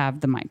 To have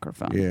the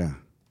microphone. Yeah.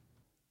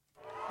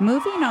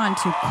 Moving on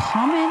to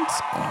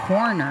comments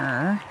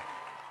corner.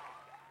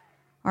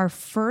 Our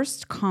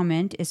first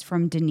comment is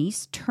from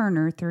Denise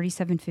Turner,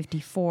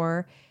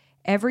 3754.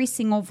 Every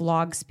single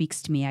vlog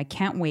speaks to me. I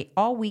can't wait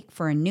all week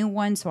for a new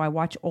one, so I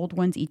watch old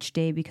ones each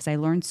day because I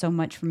learned so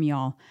much from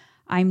y'all.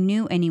 I'm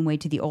new anyway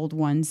to the old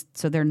ones,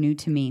 so they're new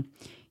to me.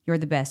 You're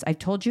the best. I've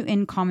told you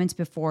in comments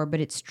before, but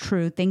it's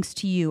true. Thanks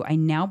to you, I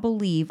now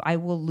believe I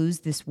will lose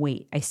this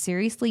weight. I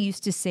seriously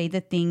used to say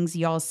the things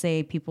y'all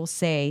say, people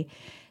say,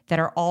 that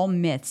are all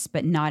myths,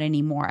 but not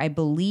anymore. I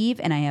believe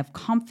and I have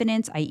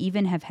confidence. I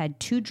even have had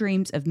 2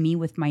 dreams of me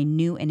with my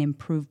new and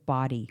improved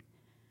body.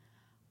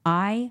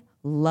 I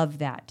love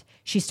that.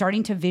 She's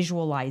starting to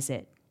visualize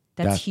it.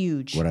 That's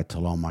huge. What I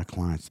tell all my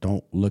clients.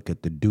 Don't look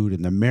at the dude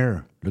in the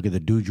mirror. Look at the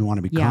dude you want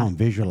to become.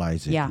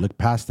 Visualize it. Look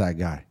past that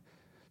guy.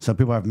 Some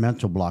people have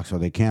mental blocks, so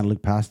they can't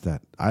look past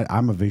that.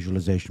 I'm a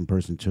visualization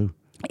person, too.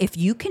 If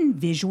you can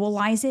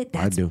visualize it,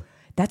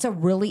 that's a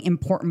really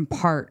important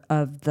part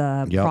of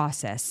the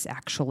process,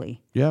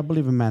 actually. Yeah, I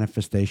believe in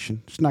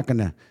manifestation. It's not going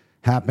to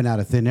happen out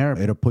of thin air.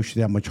 It'll push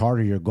you that much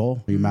harder, your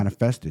goal. You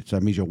manifest it. So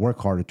that means you'll work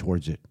harder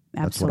towards it.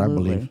 Absolutely. That's what I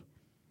believe.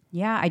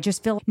 Yeah, I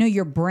just feel,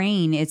 your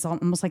brain, it's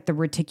almost like the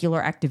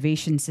reticular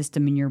activation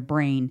system in your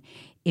brain.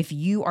 If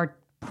you are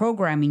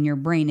programming your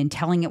brain and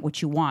telling it what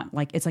you want,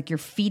 like it's like you're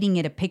feeding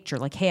it a picture,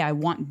 like, hey, I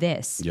want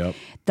this.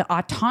 The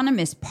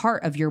autonomous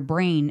part of your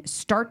brain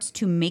starts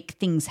to make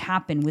things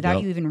happen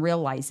without you even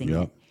realizing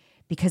it,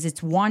 because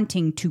it's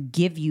wanting to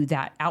give you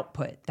that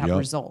output, that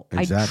result.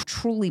 Exactly. I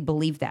truly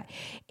believe that.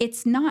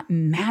 It's not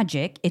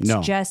magic. It's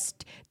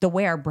just the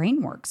way our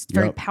brain works. It's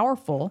very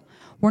powerful.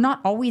 We're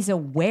not always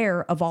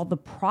aware of all the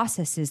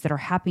processes that are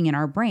happening in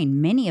our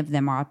brain. Many of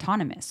them are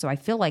autonomous. So I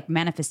feel like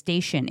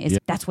manifestation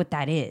that's what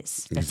that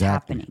is. That's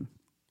happening.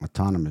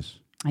 Autonomous.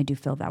 I do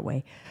feel that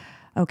way.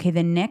 Okay,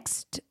 the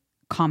next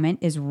comment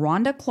is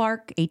Rhonda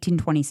Clark,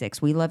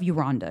 1826. We love you,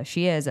 Rhonda.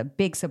 She is a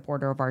big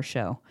supporter of our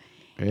show.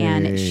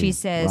 And she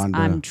says, Rhonda,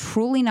 I'm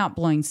truly not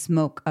blowing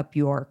smoke up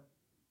your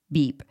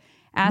beep.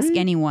 Ask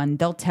anyone.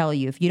 They'll tell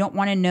you. If you don't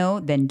want to know,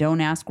 then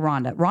don't ask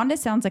Rhonda. Rhonda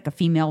sounds like a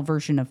female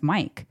version of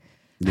Mike.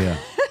 Yeah.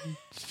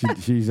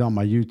 She's on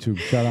my YouTube.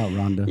 Shout out,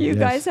 Rhonda. You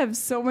guys have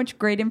so much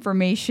great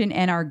information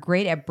and are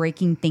great at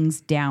breaking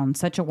things down.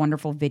 Such a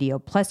wonderful video.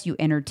 Plus, you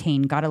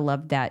entertain. Gotta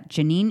love that.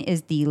 Janine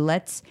is the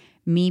let's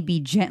me be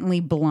gently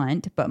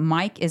blunt, but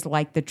Mike is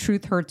like the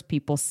truth hurts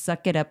people.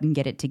 Suck it up and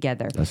get it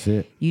together. That's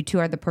it. You two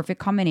are the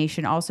perfect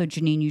combination. Also,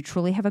 Janine, you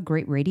truly have a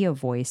great radio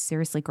voice.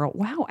 Seriously, girl.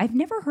 Wow, I've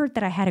never heard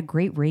that I had a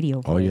great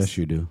radio voice. Oh, yes,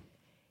 you do.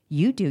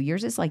 You do.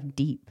 Yours is like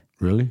deep.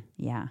 Really?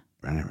 Yeah.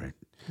 Right.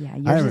 Yeah.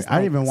 I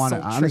didn't even want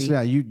to.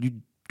 Honestly, you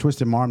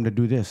twisted my arm to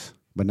do this,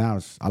 but now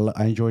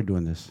I enjoy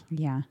doing this.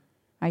 Yeah,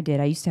 I did.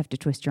 I used to have to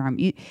twist your arm.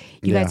 You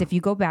guys, if you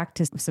go back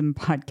to some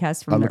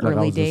podcasts from the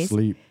early days,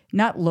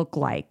 not look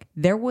like,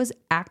 there was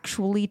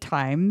actually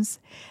times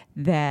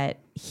that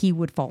he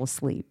would fall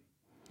asleep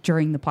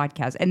during the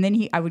podcast. And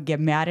then I would get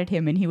mad at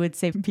him and he would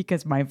say,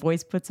 because my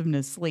voice puts him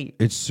to sleep.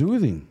 It's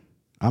soothing.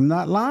 I'm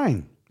not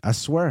lying. I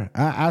swear.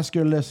 Ask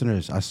your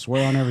listeners. I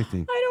swear on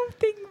everything. I don't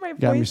think my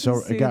voice is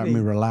soothing. It got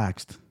me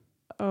relaxed.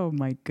 Oh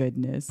my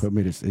goodness. Put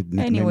me to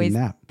Anyways,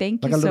 nap.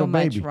 Thank you so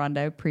much, Rhonda.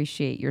 I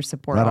appreciate your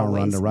support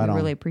always. I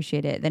really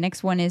appreciate it. The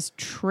next one is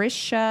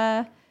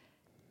Trisha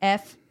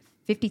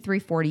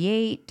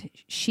F5348.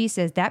 She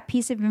says that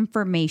piece of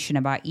information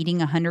about eating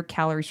 100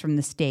 calories from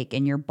the steak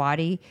and your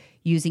body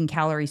using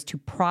calories to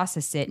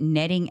process it,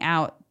 netting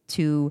out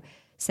to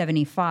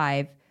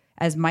 75,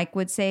 as Mike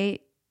would say,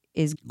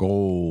 is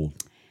gold.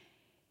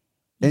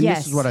 And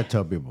This is what I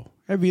tell people.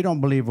 If you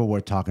don't believe what we're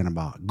talking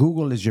about,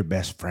 Google is your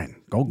best friend.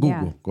 Go Google.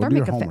 Yeah. Go do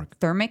your homework.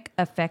 Thermic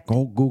effect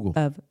Go Google.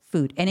 of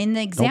food. And in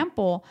the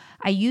example,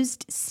 I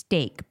used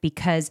steak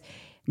because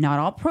not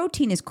all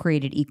protein is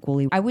created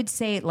equally. I would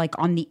say like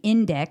on the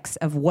index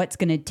of what's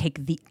going to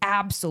take the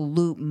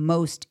absolute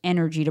most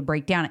energy to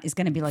break down is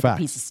going to be like a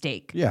piece of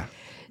steak. Yeah,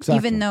 exactly.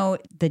 Even though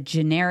the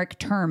generic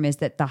term is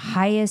that the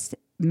highest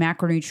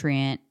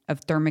macronutrient of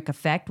thermic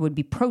effect would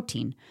be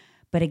protein.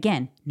 But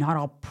again, not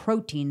all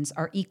proteins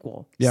are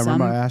equal. Yeah,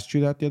 remember I asked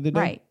you that the other day?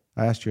 Right.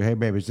 I asked you, hey,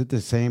 babe, is it the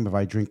same if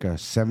I drink a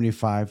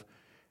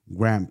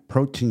 75-gram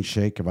protein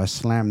shake? If I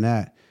slam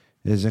that,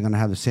 is it going to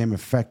have the same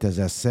effect as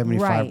that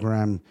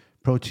 75-gram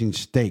protein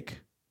steak?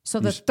 So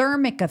the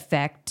thermic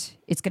effect,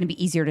 it's going to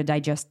be easier to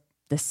digest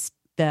the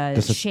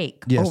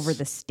shake over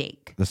the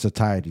steak. The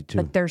satiety, too.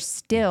 But there's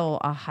still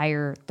a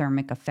higher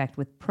thermic effect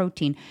with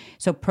protein.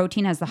 So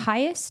protein has the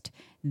highest,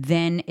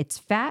 then it's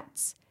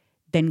fats,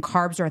 then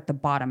carbs are at the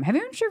bottom.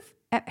 Haven't you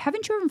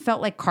ever felt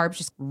like carbs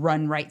just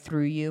run right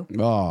through you?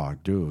 Oh,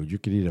 dude, you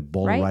could eat a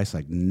bowl of rice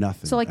like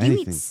nothing. So like you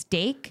eat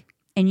steak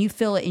and you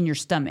feel it in your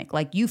stomach.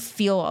 Like you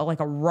feel like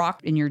a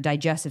rock in your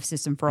digestive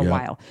system for a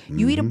while.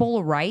 You eat a bowl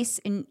of rice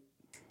and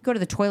go to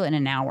the toilet in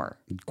an hour.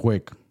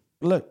 Quick.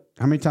 Look,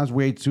 how many times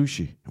we ate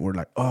sushi and we're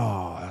like,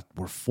 oh,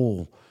 we're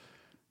full.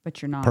 But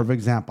you're not. Perfect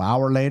example.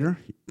 Hour later,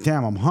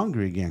 damn, I'm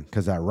hungry again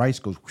because that rice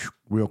goes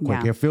real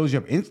quick. Yeah. It fills you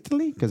up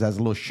instantly because it has a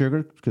little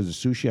sugar. Because the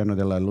sushi, I know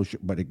they like a little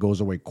sugar, but it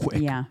goes away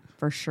quick. Yeah,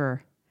 for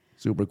sure.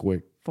 Super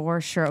quick. For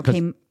sure. Okay,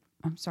 I'm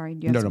sorry.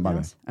 Do you have something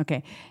else?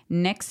 Okay.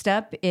 Next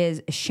up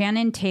is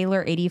Shannon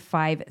Taylor,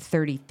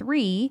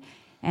 8533.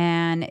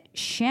 And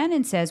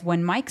Shannon says,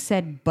 when Mike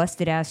said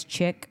busted ass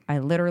chick, I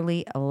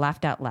literally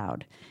laughed out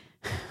loud.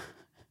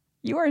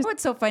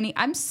 What's so funny?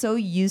 I'm so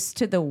used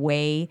to the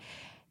way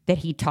that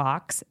he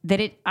talks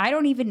that I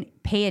don't even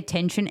pay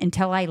attention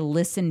until I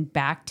listen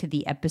back to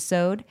the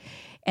episode.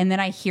 And then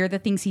I hear the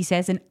things he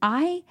says and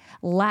I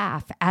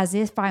laugh as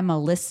if I'm a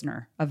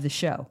listener of the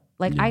show.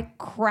 Like I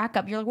crack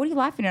up. You're like, what are you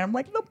laughing at? I'm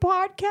like, the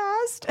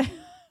podcast.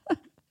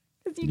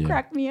 Because you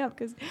crack me up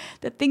because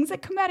the things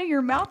that come out of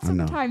your mouth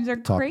sometimes are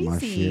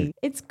crazy.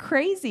 It's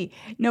crazy.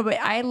 No, but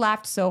I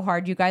laughed so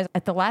hard, you guys.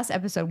 At the last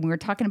episode, we were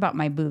talking about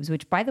my boobs,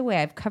 which, by the way,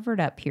 I've covered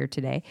up here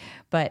today.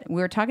 But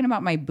we were talking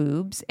about my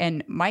boobs,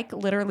 and Mike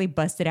literally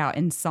busted out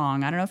in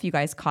song. I don't know if you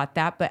guys caught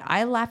that, but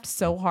I laughed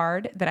so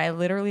hard that I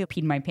literally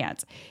peed my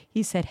pants.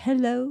 He said,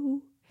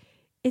 hello,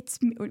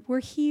 we're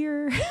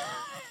here.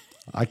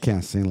 I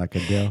can't sing like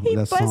Adele. He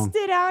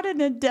busted out an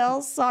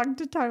Adele song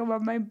to talk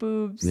about my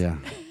boobs. Yeah.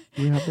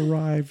 We have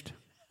arrived.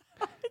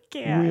 I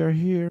can't. We are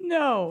here.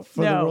 No.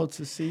 For the world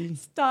to see.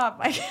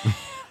 Stop.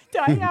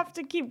 I have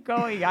to keep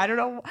going. I don't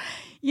know.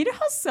 You know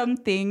how some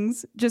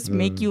things just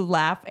make you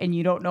laugh and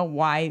you don't know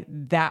why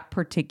that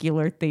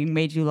particular thing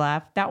made you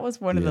laugh? That was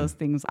one of those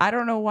things. I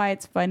don't know why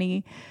it's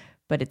funny,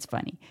 but it's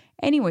funny.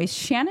 Anyways,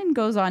 Shannon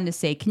goes on to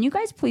say, can you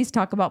guys please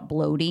talk about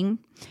bloating?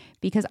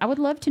 Because I would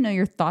love to know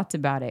your thoughts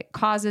about it.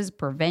 Causes,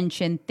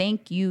 prevention.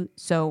 Thank you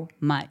so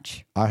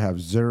much. I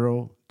have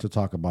zero to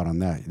talk about on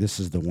that. This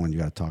is the one you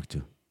got to talk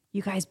to.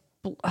 You guys,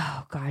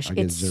 oh gosh,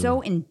 it's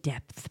so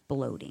in-depth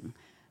bloating.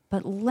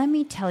 But let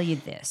me tell you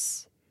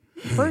this.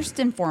 First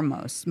and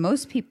foremost,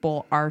 most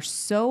people are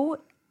so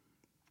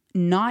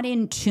not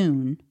in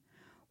tune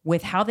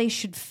with how they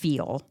should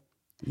feel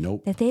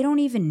that they don't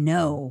even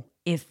know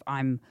if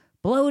I'm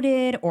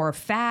bloated or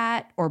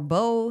fat or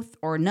both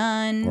or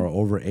none. Or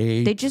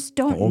overate. They just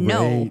don't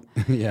know.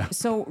 Yeah.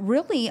 So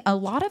really, a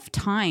lot of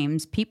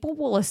times people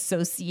will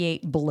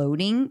associate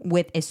bloating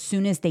with as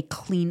soon as they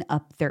clean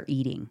up their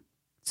eating.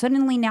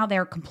 Suddenly now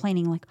they're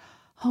complaining like,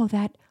 oh,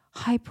 that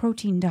high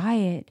protein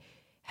diet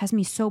has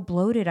me so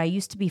bloated. I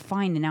used to be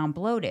fine and now I'm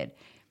bloated.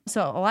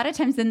 So a lot of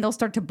times then they'll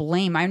start to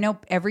blame. I know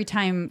every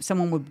time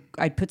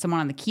I'd put someone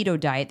on the keto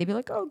diet, they'd be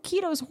like, oh,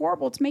 keto's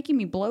horrible. It's making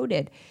me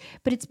bloated.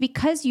 But it's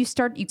because you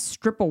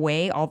strip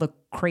away all the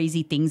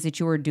crazy things that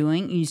you were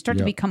doing and you start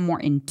to become more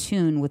in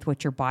tune with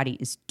what your body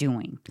is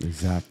doing.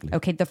 Exactly.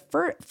 Okay. The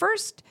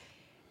first,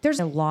 there's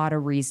a lot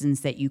of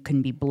reasons that you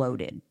can be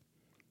bloated.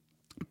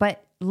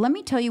 But let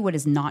me tell you what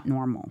is not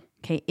normal.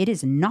 Okay. It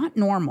is not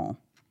normal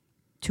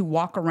to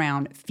walk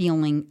around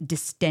feeling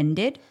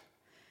distended,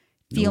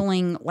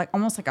 feeling like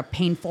almost like a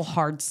painful,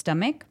 hard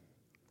stomach.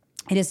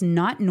 It is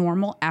not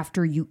normal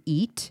after you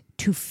eat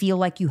to feel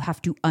like you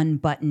have to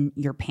unbutton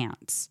your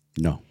pants.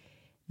 No.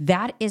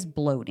 That is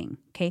bloating,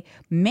 okay?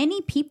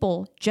 Many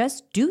people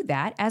just do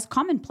that as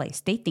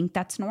commonplace. They think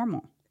that's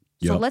normal.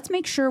 So let's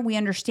make sure we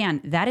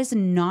understand that is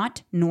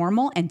not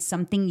normal and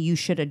something you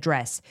should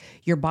address.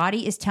 Your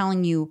body is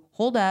telling you,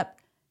 hold up,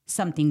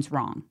 something's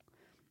wrong,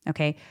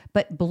 okay?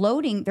 But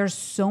bloating, there's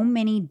so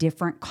many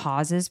different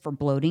causes for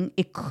bloating.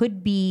 It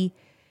could be,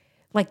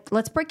 like,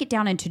 let's break it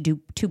down into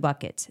two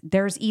buckets.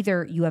 There's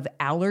either you have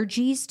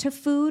allergies to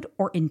food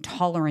or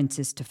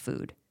intolerances to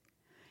food.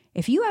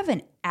 If you have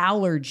an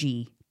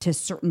allergy to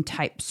certain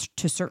types,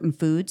 to certain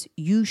foods,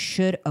 you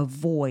should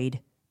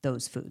avoid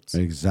those foods.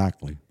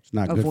 Exactly. It's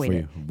not good for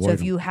you. So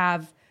if you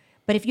have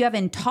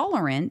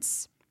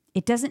intolerance,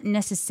 it doesn't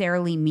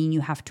necessarily mean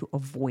you have to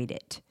avoid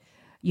it.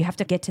 You have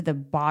to get to the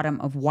bottom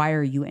of why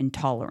are you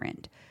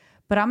intolerant.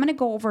 But I'm going to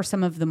go over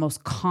some of the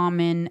most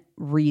common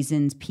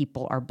reasons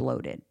people are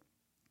bloated.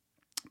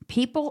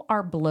 People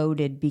are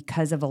bloated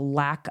because of a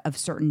lack of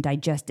certain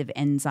digestive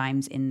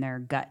enzymes in their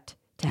gut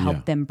to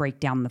help them break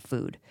down the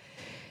food.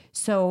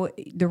 So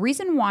the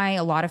reason why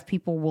a lot of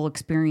people will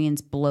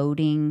experience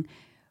bloating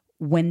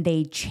when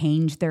they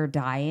change their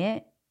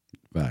diet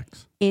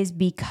is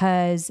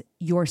because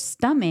your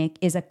stomach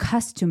is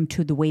accustomed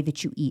to the way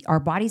that you eat. Our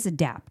bodies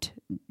adapt.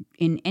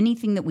 In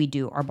anything that we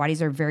do, our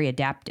bodies are very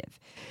adaptive.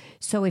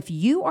 So if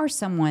you are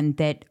someone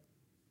that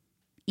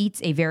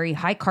eats a very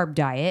high carb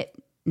diet,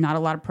 not a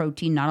lot of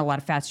protein, not a lot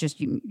of fats,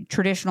 just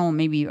traditional,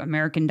 maybe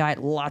American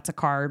diet, lots of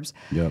carbs.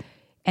 Yep.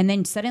 And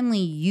then suddenly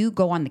you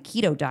go on the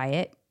keto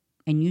diet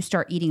and you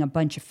start eating a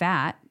bunch of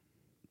fat.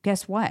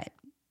 Guess what?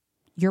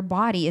 Your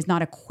body is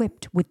not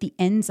equipped with the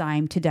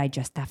enzyme to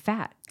digest that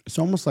fat. It's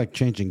almost like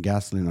changing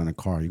gasoline on a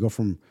car. You go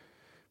from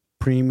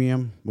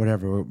premium,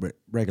 whatever,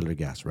 regular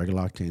gas,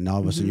 regular octane. Now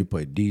all of a sudden you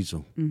put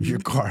diesel. Your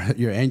car,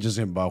 your engine's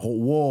in about,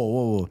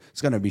 whoa.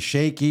 It's going to be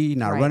shaky,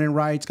 not running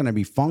right. It's going to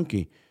be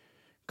funky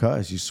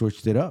because you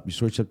switched it up. You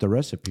switched up the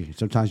recipe.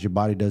 Sometimes your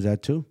body does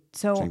that too.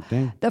 So same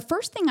thing. The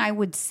first thing I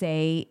would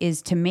say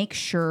is to make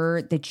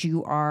sure that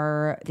you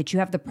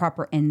have the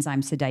proper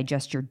enzymes to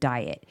digest your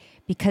diet.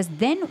 Because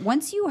then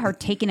once you are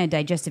taking a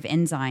digestive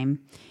enzyme,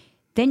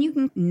 then you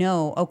can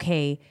know,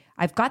 okay,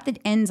 I've got the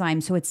enzyme,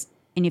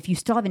 and if you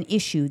still have an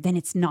issue, then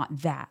it's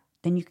not that.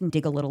 Then you can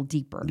dig a little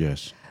deeper.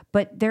 Yes.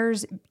 But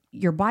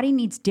your body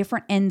needs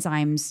different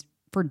enzymes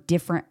for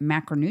different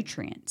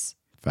macronutrients.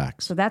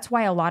 Facts. So that's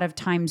why a lot of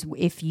times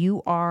if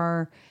you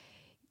are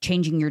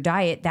changing your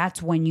diet,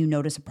 that's when you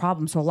notice a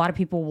problem. So a lot of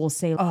people will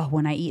say, oh,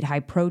 when I eat high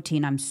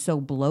protein, I'm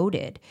so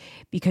bloated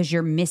because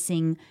you're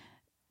missing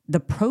the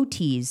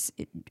protease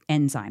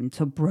enzyme.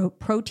 So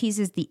protease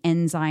is the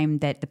enzyme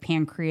that the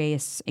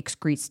pancreas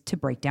excretes to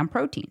break down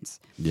proteins.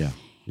 Yeah.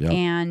 Yep.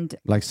 And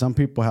like some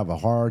people have a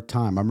hard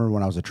time. I remember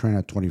when I was a trainer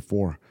at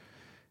 24,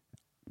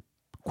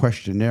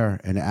 questionnaire,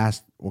 and it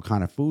asked what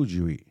kind of foods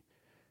you eat.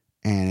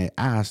 And it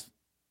asked,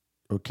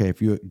 okay,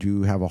 do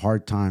you have a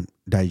hard time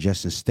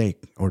digesting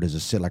steak, or does it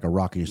sit like a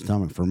rock in your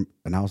stomach?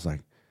 And I was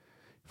like,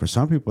 for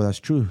some people, that's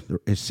true.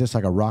 It sits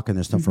like a rock in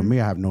their stomach. For me,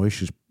 I have no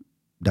issues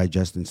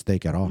digesting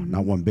steak at all,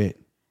 not one bit.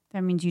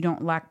 That means you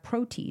don't lack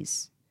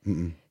protease.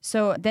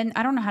 So then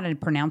I don't know how to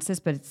pronounce this,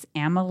 but it's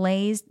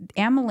amylase.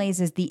 Amylase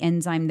is the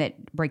enzyme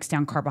that breaks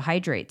down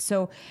carbohydrates.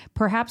 So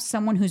perhaps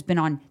someone who's been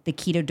on the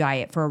keto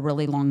diet for a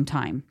really long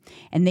time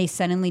and they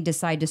suddenly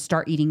decide to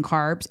start eating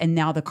carbs, and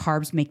now the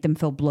carbs make them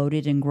feel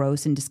bloated and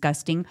gross and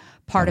disgusting.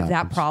 Part of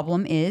that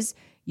problem is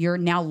you're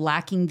now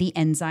lacking the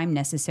enzyme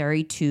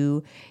necessary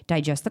to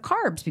digest the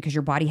carbs because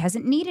your body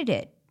hasn't needed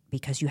it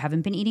because you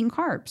haven't been eating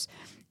carbs.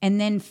 And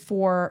then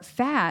for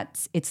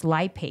fats, it's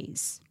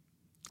lipase.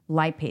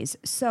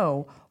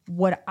 So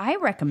what I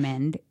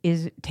recommend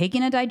is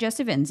taking a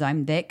digestive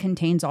enzyme that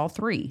contains all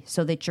three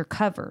so that you're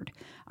covered.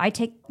 I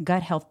take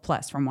Gut Health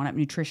Plus from One Up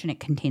Nutrition. It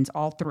contains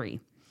all three.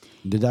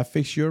 Did that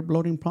fix your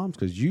bloating problems?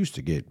 Because you used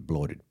to get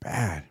bloated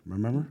bad,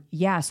 remember?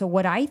 Yeah. So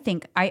what I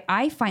think,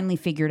 I finally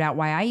figured out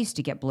why I used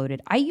to get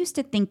bloated. I used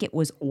to think it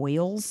was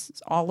oils.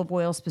 Olive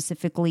oil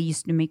specifically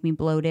used to make me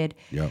bloated.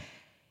 Yep.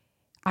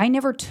 I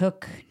never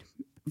took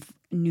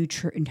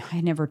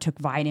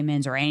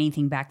vitamins or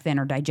anything back then,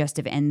 or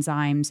digestive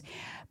enzymes.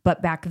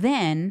 But back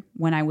then,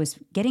 when I was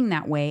getting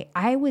that way,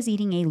 I was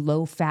eating a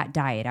low-fat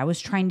diet. I was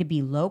trying to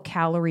be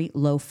low-calorie,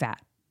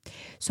 low-fat.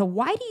 So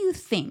why do you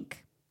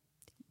think,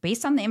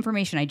 based on the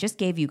information I just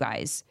gave you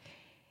guys,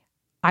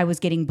 I was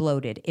getting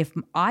bloated? If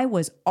I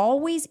was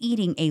always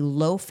eating a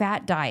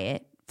low-fat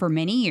diet for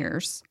many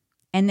years,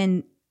 and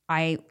then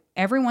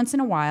every once in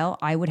a while,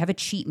 I would have a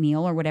cheat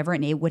meal or whatever,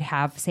 and it would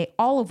have, say,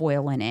 olive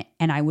oil in it,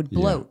 and I would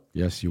bloat.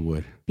 Yeah. Yes, you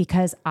would.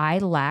 Because I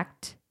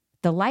lacked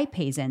the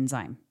lipase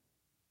enzyme,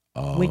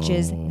 which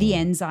is the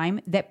enzyme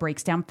that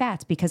breaks down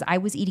fats, because I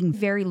was eating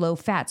very low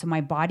fat. So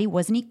my body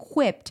wasn't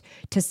equipped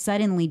to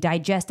suddenly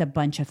digest a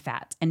bunch of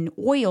fats. And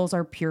oils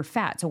are pure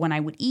fat. So when I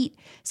would eat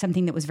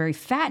something that was very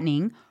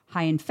fattening,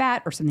 high in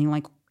fat, or something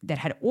like that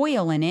had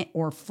oil in it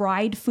or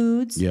fried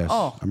foods. Yes,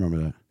 I remember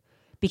that.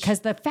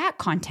 Because the fat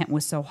content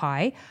was so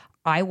high,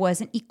 I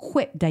wasn't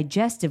equipped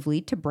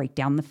digestively to break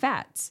down the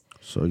fats.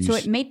 So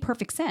it made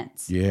perfect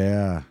sense.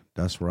 Yeah,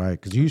 that's right.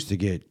 Because you used to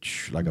get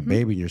like a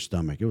baby in your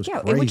stomach. It was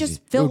crazy. It would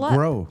just fill up.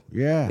 Grow.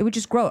 Yeah. It would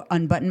just grow.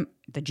 Unbutton.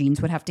 The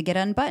jeans would have to get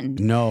unbuttoned.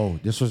 No,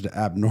 this was the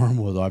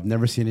abnormal, though. I've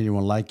never seen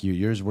anyone like you.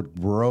 Yours would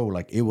grow.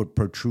 Like, it would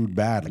protrude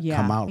bad. Like,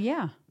 come out.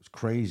 Yeah. It's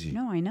crazy.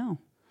 No, I know.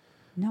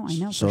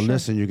 So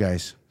listen, you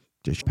guys.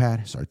 Just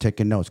Pat, start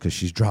taking notes because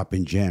she's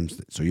dropping gems.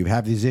 So you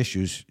have these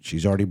issues.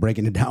 She's already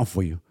breaking it down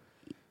for you.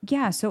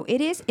 Yeah, so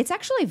it's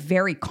actually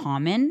very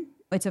common.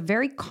 It's a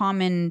very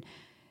common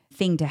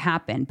thing to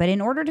happen. But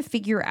in order to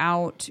figure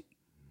out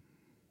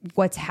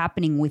what's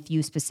happening with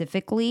you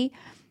specifically,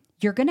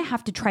 you're going to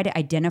have to try to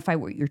identify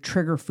what your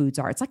trigger foods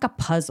are. It's like a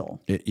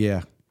puzzle.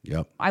 Yep.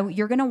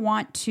 You're going to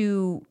want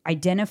to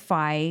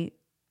identify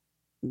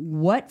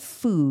what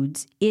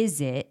foods is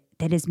it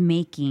that is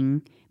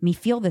making me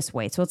feel this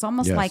way. So it's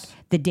almost like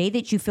the day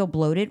that you feel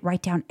bloated,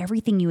 write down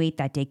everything you ate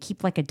that day.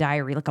 Keep like a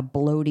diary, like a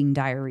bloating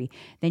diary.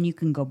 Then you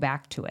can go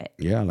back to it.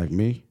 Yeah, like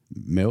me.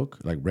 Milk,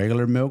 like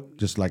regular milk,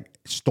 just like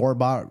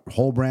store-bought,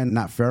 whole brand,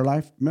 not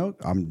Fairlife milk,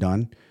 I'm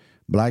done.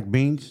 Black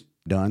beans,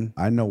 done.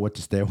 I know what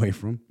to stay away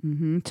from.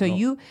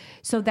 Mm-hmm.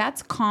 So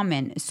that's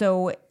common.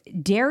 So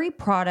dairy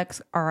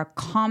products are a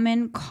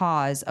common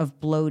cause of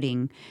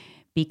bloating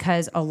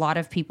because a lot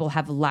of people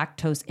have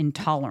lactose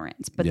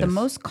intolerance. But the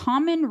most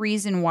common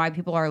reason why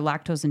people are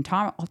lactose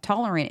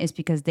intolerant is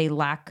because they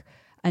lack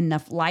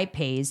enough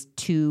lipase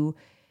to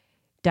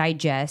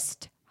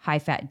digest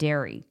high-fat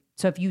dairy.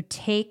 So if you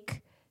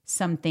take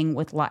something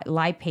with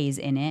lipase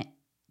in it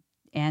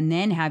and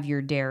then have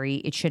your dairy,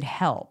 it should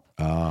help.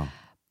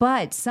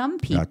 But some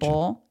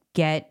people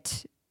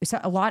get... So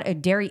a lot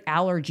of dairy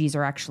allergies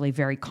are actually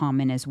very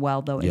common as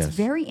well, though. It's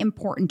very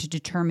important to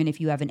determine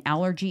if you have an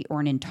allergy or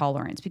an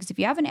intolerance, because if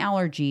you have an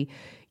allergy,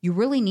 you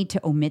really need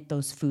to omit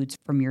those foods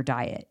from your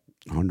diet.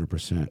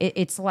 100%.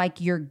 It's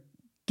like you're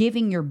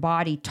giving your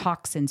body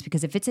toxins,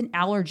 because if it's an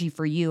allergy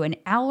for you, an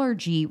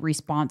allergy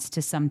response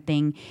to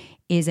something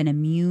is an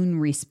immune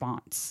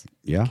response.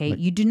 Yeah. Okay.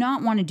 You do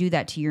not want to do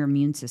that to your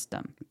immune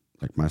system.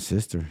 Like my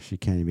sister, she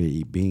can't even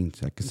eat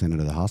beans. I could send her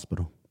to the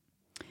hospital.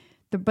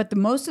 But the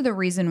most of the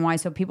reason why,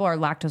 so people are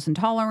lactose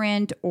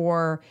intolerant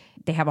or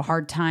they have a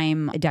hard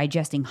time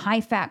digesting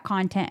high fat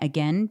content,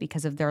 again,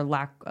 because of their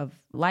lack of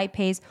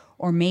lipase,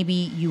 or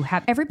maybe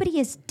everybody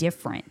is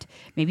different.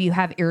 Maybe you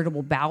have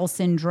irritable bowel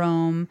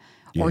syndrome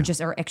or just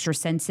are extra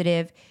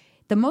sensitive.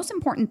 The most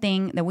important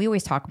thing that we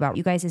always talk about,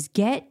 you guys, is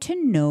get to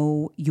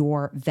know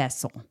your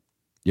vessel.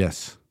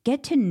 Yes.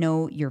 Get to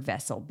know your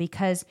vessel,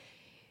 because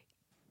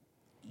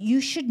you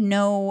should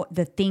know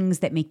the things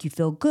that make you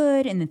feel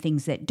good and the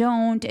things that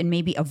don't, and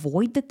maybe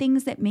avoid the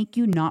things that make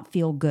you not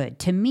feel good.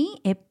 To me,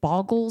 it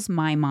boggles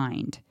my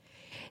mind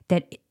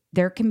that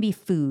there can be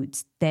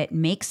foods that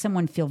make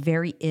someone feel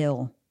very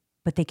ill,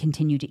 but they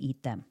continue to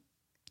eat them.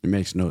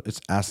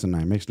 It's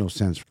asinine. It makes no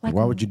sense. Like,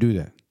 why would you do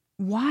that?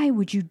 Why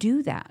would you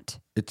do that?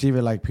 It's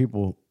even like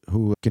people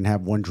who can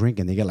have one drink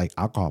and they get like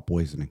alcohol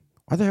poisoning.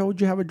 Why the hell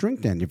would you have a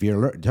drink then? If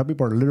you're some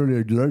people are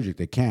literally allergic,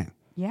 they can't.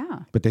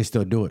 Yeah. But they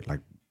still do it. Like,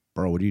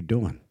 bro, what are you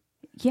doing?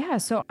 Yeah,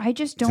 so I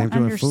just don't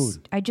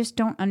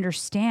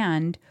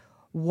understand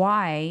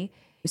why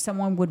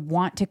someone would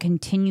want to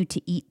continue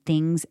to eat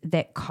things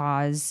that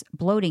cause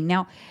bloating.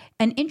 Now,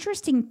 an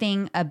interesting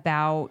thing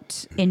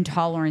about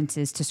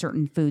intolerances to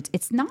certain foods,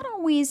 it's not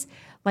always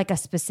like a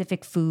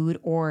specific food,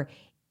 or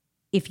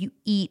if you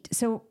eat.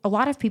 So a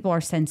lot of people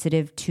are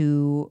sensitive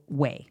to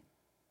whey.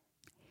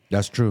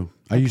 That's true.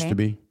 I used to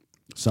be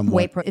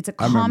somewhat. It's a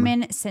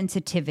common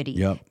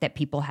sensitivity that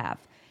people have.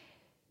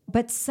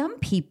 But some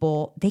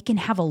people, they can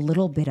have a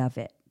little bit of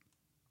it.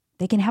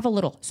 They can have a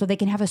little. So they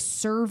can have a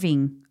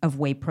serving of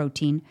whey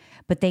protein,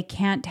 but they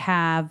can't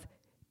have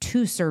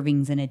 2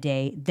 servings in a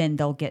day. Then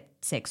they'll get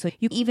sick. So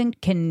you even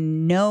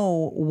can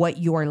know what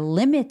your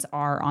limits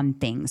are on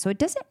things. So it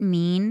doesn't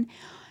mean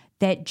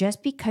that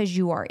just because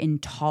you are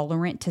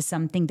intolerant to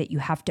something that you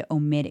have to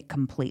omit it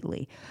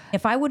completely.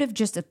 If I would have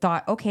just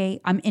thought, okay,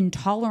 I'm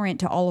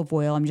intolerant to olive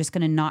oil, I'm just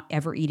going to not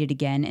ever eat it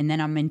again. And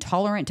then I'm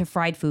intolerant to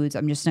fried foods,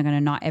 I'm just going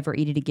to not ever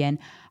eat it again.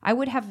 I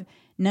would have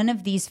none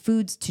of these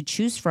foods to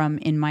choose from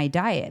in my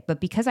diet. But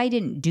because I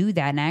didn't do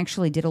that and I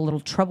actually did a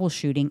little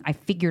troubleshooting, I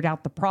figured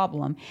out the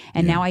problem.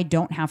 And now I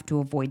don't have to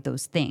avoid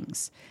those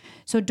things.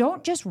 So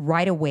don't just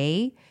right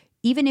away,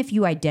 even if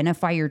you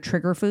identify your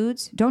trigger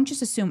foods, don't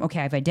just assume,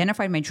 okay, I've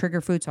identified my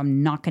trigger food, so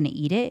I'm not going to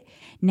eat it.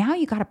 Now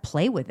you got to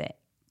play with it.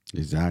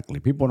 Exactly.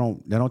 People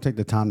don't take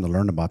the time to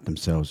learn about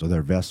themselves or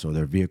their vessel,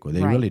 their vehicle.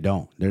 They really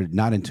don't. They're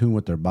not in tune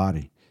with their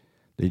body.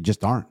 They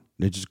just aren't.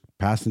 They're just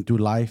passing through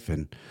life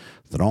and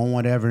throwing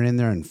whatever in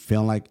there and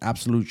feeling like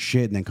absolute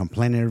shit and then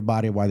complaining to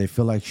everybody why they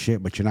feel like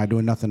shit, but you're not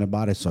doing nothing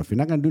about it. So if you're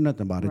not going to do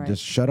nothing about it,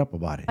 just shut up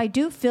about it. I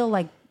do feel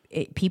like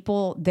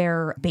people,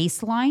 their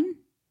baseline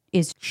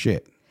is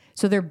shit.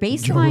 So their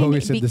baseline... Joe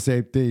Rogan said the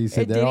same thing. He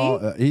said they're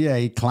all...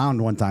 he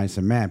clowned one time. He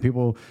said, man,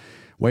 people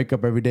wake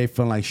up every day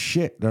feeling like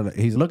shit.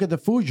 He's look at the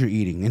food you're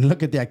eating and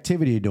look at the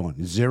activity you're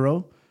doing.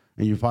 0.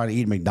 And you probably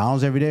eat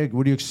McDonald's every day.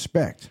 What do you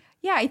expect?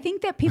 Yeah, I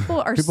think that people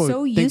are People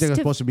so think used they're to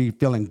supposed to be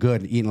feeling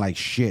good, eating like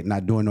shit,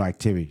 not doing no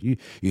activity.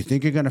 You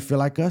think you're going to feel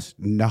like us?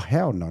 No,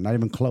 hell no, not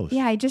even close.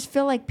 Yeah, I just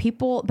feel like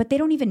people, but they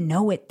don't even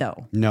know it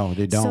though. No,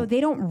 they don't. So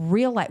they don't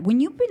realize when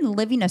you've been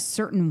living a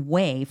certain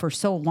way for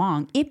so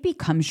long, it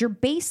becomes your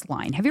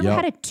baseline. Have you ever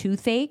had a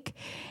toothache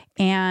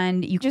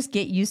and you just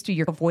get used to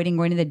you're avoiding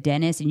going to the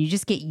dentist and you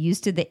just get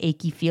used to the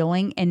achy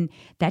feeling and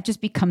that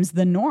just becomes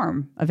the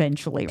norm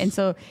eventually. And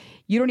so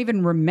you don't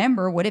even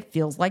remember what it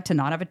feels like to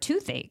not have a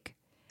toothache.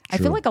 I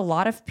feel like a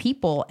lot of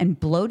people, and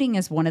bloating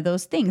is one of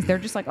those things. They're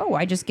just like, oh,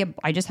 I just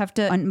have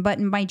to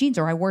unbutton my jeans,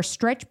 or I wear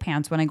stretch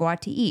pants when I go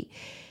out to eat.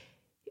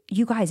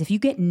 You guys, if you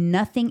get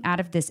nothing out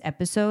of this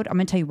episode, I'm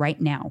going to tell you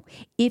right now,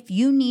 if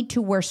you need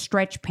to wear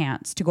stretch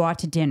pants to go out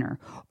to dinner,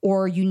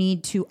 or you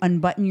need to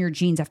unbutton your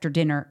jeans after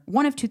dinner,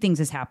 one of two things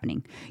is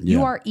happening. Yeah.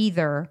 You are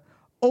either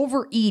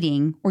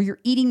overeating or you're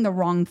eating the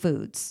wrong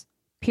foods.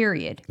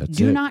 Period.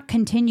 Do not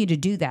continue to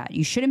do that.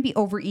 You shouldn't be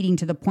overeating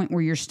to the point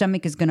where your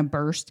stomach is going to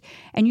burst,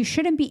 and you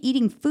shouldn't be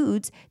eating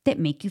foods that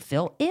make you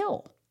feel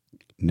ill.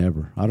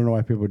 Never. I don't know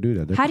why people do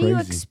that. They're How crazy. do you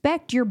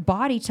expect your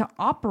body to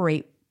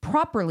operate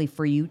properly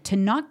for you to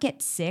not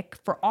get sick,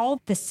 for all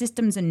the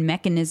systems and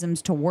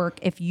mechanisms to work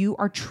if you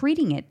are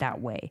treating it that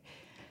way?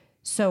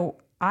 So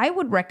I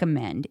would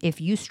recommend,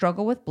 if you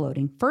struggle with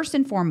bloating, first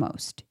and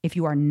foremost, if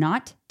you are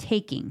not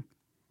taking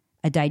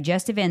a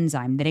digestive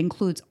enzyme that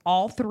includes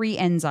all 3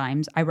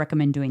 enzymes, I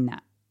recommend doing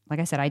that. Like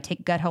I said, I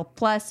take Gut Health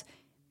Plus.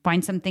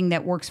 Find something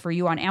that works for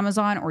you on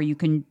Amazon, or you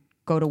can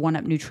go to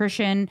 1UP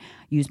Nutrition,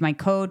 use my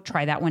code,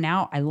 try that one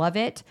out. I love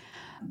it.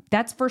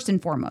 That's first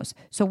and foremost.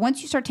 So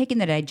once you start taking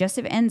the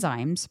digestive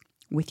enzymes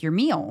with your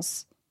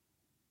meals,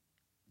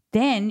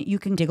 then you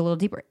can dig a little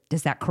deeper.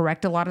 Does that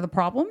correct a lot of the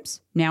problems?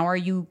 Now, are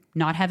you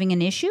not having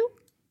an issue?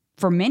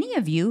 For many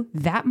of you,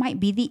 that might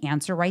be the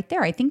answer right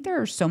there. I think there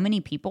are so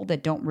many people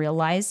that don't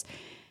realize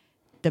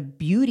the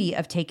beauty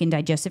of taking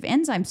digestive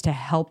enzymes to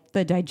help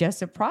the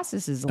digestive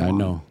processes along. I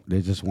know. They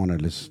just want to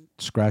just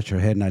scratch your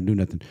head and not do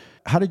nothing.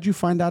 How did you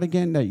find out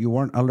again that you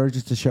weren't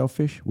allergic to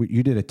shellfish?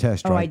 You did a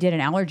test, right? Oh, I did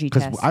an allergy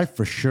test. Because I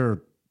for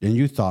sure, and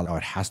you thought, oh,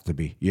 it has to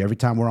be. Every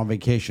time we're on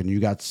vacation,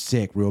 you got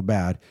sick real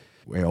bad.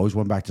 We always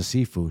went back to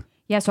seafood.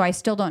 Yeah, so I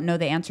still don't know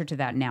the answer to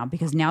that now,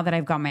 because now that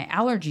I've got my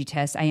allergy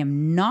test, I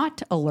am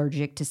not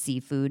allergic to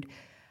seafood,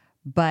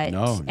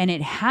 and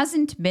it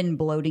hasn't been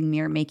bloating me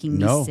or making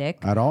me sick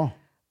at all.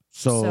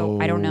 So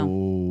I don't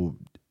know.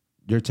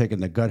 You're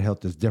taking the gut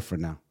health is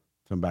different now.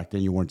 From back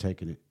then, you weren't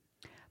taking it.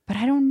 But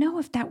I don't know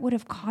if that would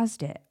have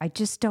caused it. I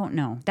just don't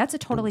know. That's a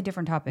totally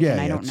different topic, and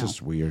I don't know. It's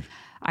just weird.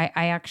 I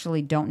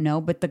actually don't know.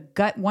 But the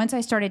gut, once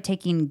I started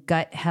taking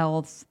Gut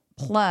Health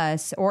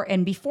Plus,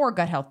 and before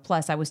Gut Health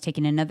Plus, I was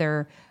taking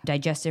another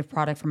digestive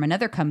product from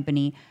another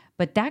company,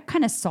 but that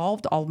kind of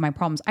solved all of my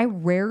problems. I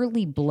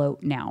rarely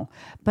bloat now,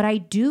 but I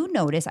did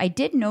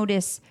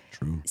notice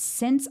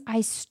since I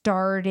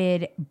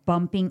started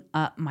bumping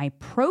up my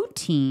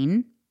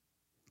protein,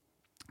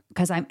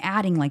 because I'm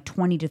adding like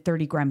 20 to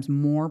 30 grams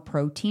more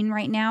protein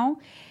right now,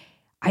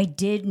 I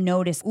did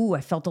notice,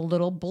 I felt a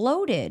little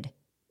bloated,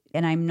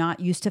 and I'm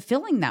not used to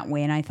feeling that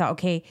way. And I thought,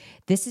 okay,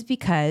 this is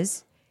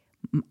because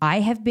I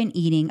have been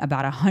eating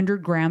about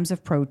 100 grams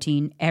of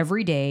protein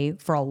every day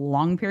for a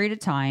long period of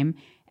time.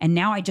 And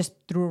now I just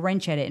threw a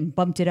wrench at it and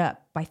bumped it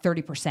up by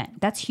 30%.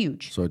 That's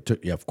huge. So it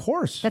took, of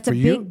course. That's a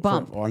big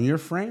bump. On your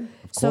frame?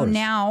 Of course. So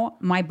now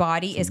my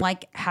body is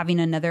like having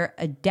another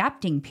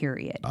adapting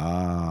period.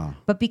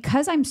 But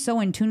because I'm so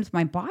in tune with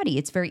my body,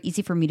 it's very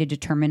easy for me to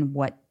determine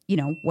what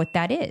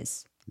that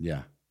is.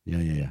 Yeah.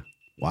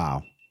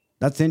 Wow.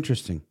 That's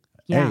interesting.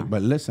 Yeah. Hey,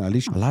 but listen, at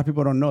least a lot of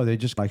people don't know. They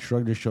just like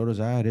shrug their shoulders.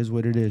 It is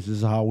what it is. This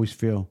is how I always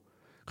feel.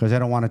 Because they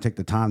don't want to take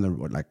the time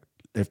to, like,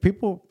 if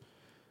people,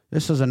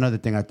 this is another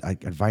thing I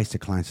advise to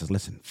clients is,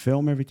 listen,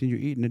 film everything you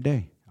eat in a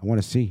day. I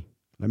want to see.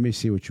 Let me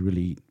see what you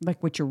really eat.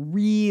 Like what you're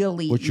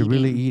really eating. What you're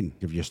really eating.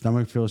 If your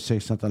stomach feels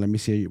sick, something, let me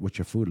see what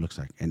your food looks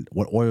like and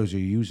what oils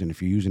you're using,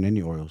 if you're using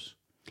any oils.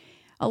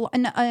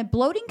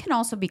 Bloating can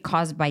also be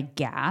caused by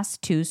gas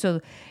too.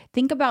 So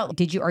think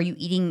about, are you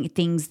eating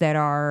things that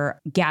are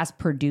gas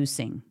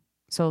producing?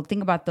 So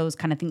think about those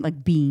kind of things,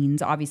 like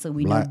beans. Obviously,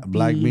 we know beans.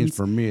 Black beans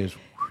for me is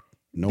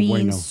no beans,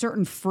 bueno.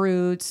 Certain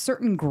fruits,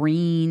 certain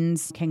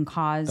greens can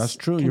cause. That's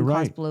true. You're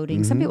right.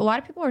 Bloating. Mm-hmm. A lot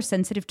of people are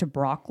sensitive to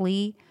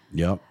broccoli.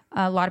 Yep.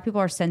 A lot of people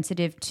are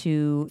sensitive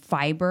to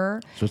fiber.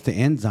 So it's the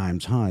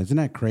enzymes, huh? Isn't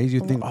that crazy?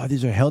 You think,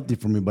 these are healthy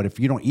for me, but if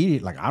you don't eat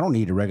it, like I don't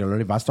eat it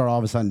regularly. If I start all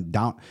of a sudden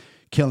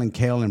killing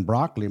kale and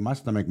broccoli, my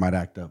stomach might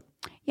act up.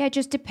 Yeah, it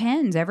just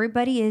depends.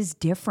 Everybody is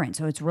different,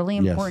 so it's really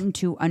important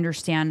to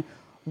understand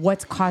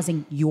what's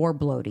causing your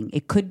bloating.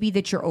 It could be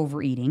that you're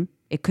overeating.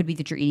 It could be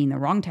that you're eating the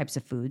wrong types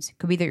of foods. It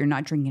could be that you're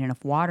not drinking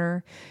enough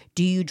water.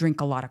 Do you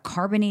drink a lot of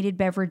carbonated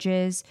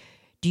beverages?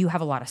 Do you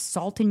have a lot of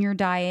salt in your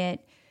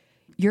diet?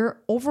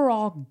 Your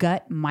overall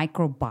gut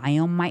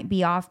microbiome might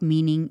be off,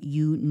 meaning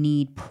you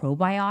need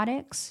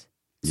probiotics.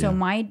 So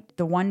Yeah.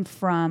 the one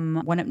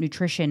from One Up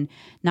Nutrition,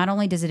 not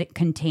only does it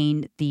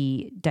contain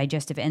the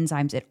digestive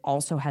enzymes, it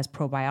also has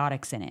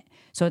probiotics in it.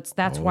 So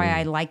that's why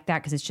I like that,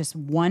 because it's just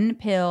one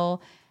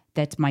pill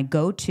that's my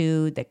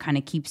go-to that kind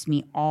of keeps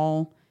me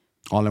all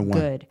All in one.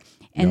 good.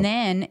 And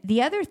then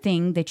the other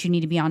thing that you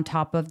need to be on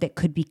top of that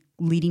could be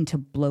leading to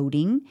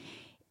bloating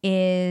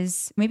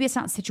is, maybe it's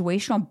not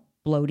situational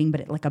bloating,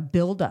 but like a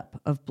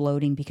buildup of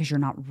bloating because you're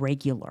not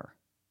regular.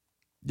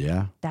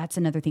 Yeah. That's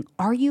another thing.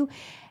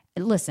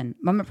 Listen,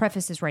 I'm going to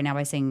preface this right now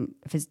by saying,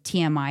 if it's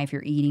TMI, if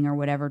you're eating or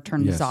whatever,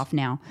 turn this off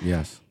now.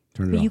 Yes.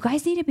 Turn it But off. you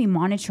guys need to be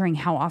monitoring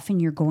how often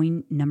you're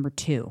going number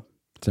 2.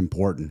 It's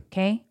important.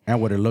 Okay? And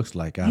what it looks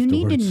like You afterwards.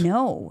 need to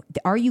know,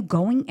 are you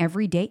going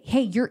every day?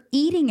 Hey, you're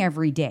eating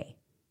every day.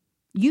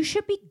 You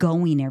should be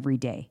going every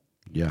day.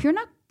 Yeah. If you're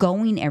not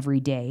going every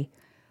day,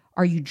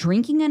 are you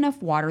drinking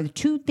enough water? The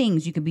 2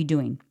 things you could be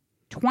doing: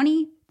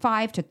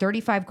 25 to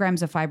 35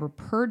 grams of fiber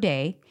per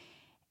day.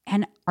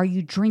 And are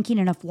you drinking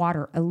enough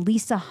water? At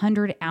least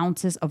 100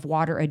 ounces of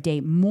water a day,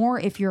 more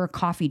if you're a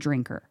coffee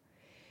drinker.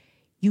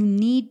 You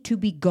need to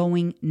be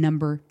going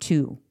number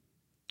 2.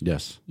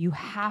 Yes. You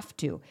have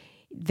to.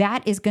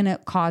 That is going to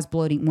cause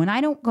bloating. When I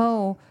don't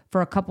go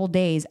for a couple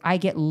days, I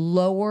get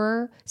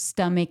lower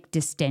stomach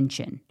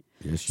distension.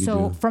 Yes, you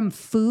So do. from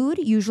food,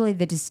 usually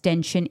the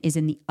distension is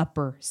in the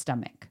upper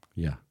stomach.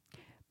 Yeah.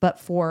 But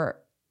for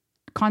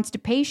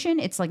constipation,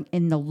 it's like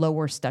in the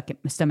lower stomach.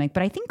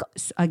 But I think,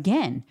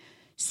 again,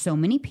 so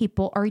many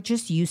people are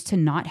just used to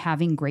not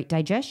having great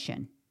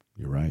digestion.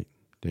 You're right.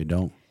 They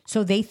don't.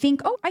 So they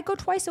think, oh, I go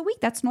twice a week.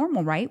 That's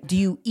normal, right? Do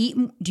you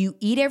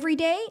eat every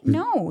day?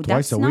 No,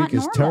 Twice that's a not week is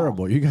normal.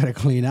 terrible. You got to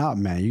clean out,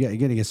 man. You're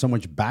going to get so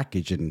much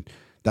baggage, and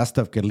that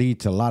stuff could lead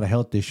to a lot of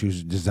health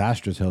issues,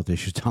 disastrous health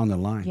issues down the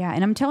line. Yeah,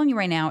 and I'm telling you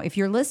right now, if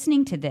you're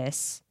listening to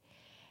this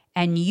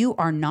and you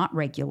are not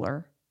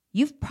regular,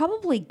 you've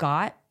probably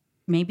got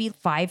maybe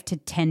 5 to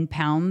 10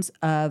 pounds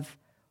of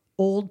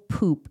old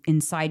poop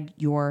inside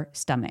your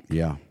stomach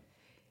Yeah.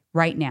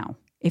 right now,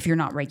 if you're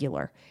not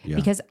regular. Yeah.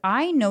 Because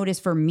I notice,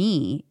 for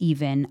me,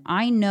 even,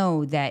 I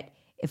know that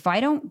if I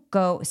don't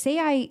go, say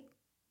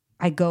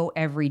I go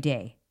every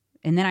day,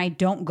 and then I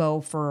don't go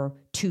for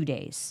 2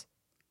 days,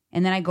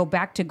 and then I go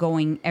back to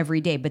going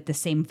every day, but the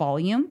same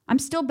volume, I'm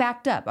still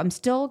backed up. I'm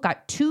still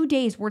got 2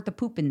 days worth of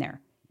poop in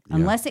there,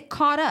 unless it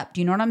caught up.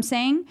 Do you know what I'm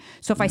saying?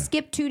 So if I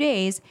skip 2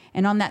 days,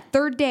 and on that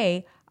third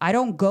day, I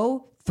don't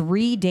go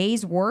 3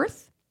 days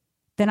worth,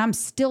 then I'm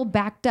still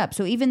backed up.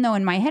 So even though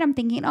in my head I'm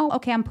thinking, oh,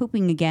 okay, I'm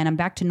pooping again, I'm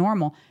back to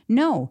normal.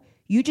 No,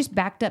 you just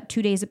backed up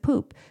 2 days of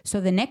poop. So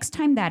the next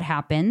time that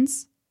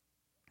happens,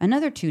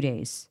 another 2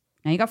 days.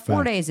 Now you got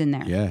 4 days in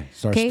there. Yeah.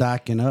 Start Okay?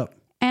 stacking up.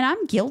 And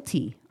I'm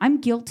guilty. I'm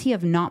guilty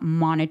of not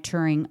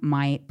monitoring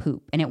my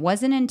poop. And it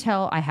wasn't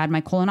until I had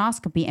my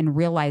colonoscopy and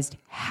realized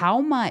how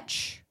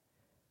much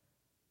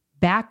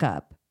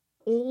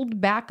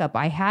old backup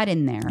I had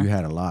in there. You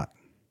had a lot.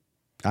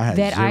 I had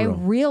That 0. I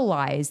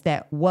realized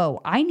that,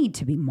 whoa, I need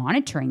to be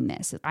monitoring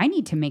this. I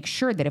need to make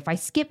sure that if I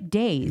skip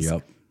days,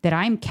 Yep. that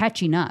I'm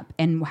catching up.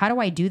 And how do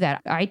I do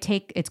that?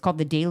 It's called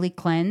the Daily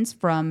Cleanse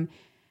from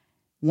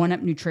One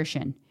Up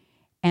Nutrition.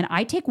 And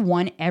I take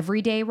one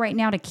every day right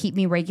now to keep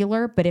me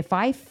regular. But if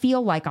I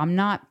feel like I'm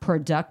not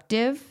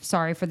productive,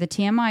 sorry for the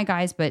TMI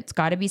guys, but it's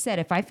got to be said.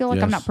 If I feel like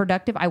I'm Yes. not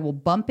productive, I will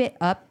bump it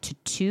up to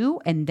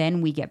 2, and then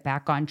we get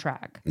back on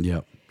track.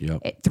 Yep.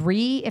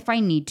 3 if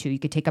I need to. You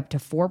could take up to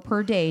 4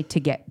 per day to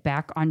get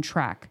back on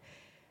track.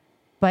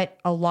 But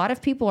a lot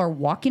of people are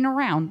walking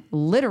around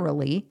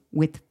literally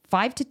with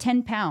 5 to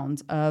 10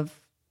 pounds of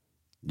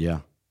Yeah.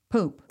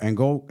 poop. And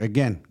go,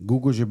 again,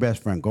 Google's your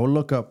best friend. Go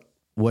look up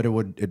what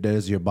it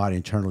does to your body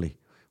internally,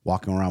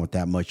 walking around with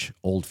that much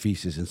old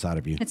feces inside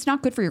of you. It's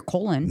not good for your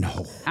colon.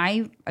 No.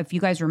 If you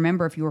guys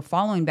remember, if you were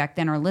following back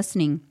then or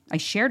listening, I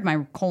shared my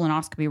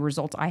colonoscopy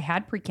results. I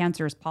had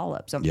precancerous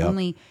polyps. I'm Yep.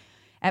 only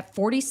at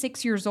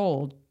 46 years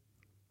old.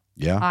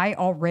 Yeah. I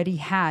already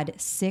had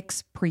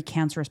 6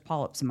 precancerous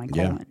polyps in my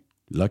colon.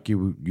 Lucky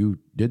you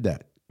did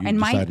that. You And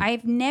decided-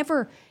 I've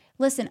never,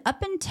 listen,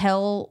 up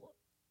until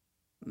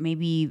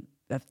maybe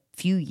a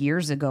few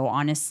years ago,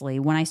 honestly,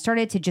 when I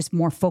started to just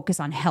more focus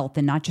on health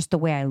and not just the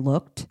way I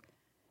looked,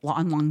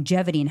 on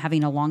longevity and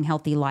having a long,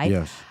 healthy life,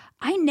 Yes.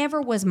 I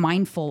never was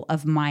mindful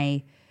of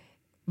my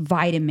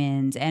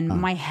vitamins and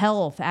my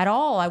health at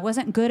all. I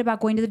wasn't good about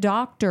going to the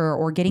doctor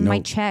or getting my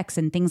Nope. checks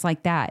and things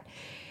like that.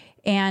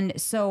 And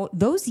so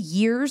those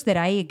years that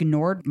I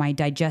ignored my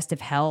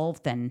digestive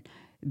health and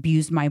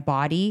abused my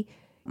body,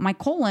 my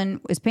colon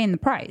is paying the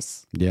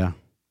price. Yeah.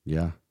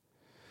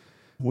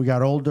 We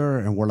got older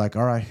and we're like,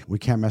 all right, we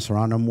can't mess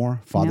around no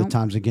more. Father Nope.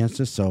 time's against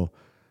us. So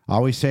I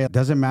always say it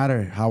doesn't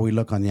matter how we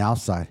look on the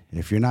outside.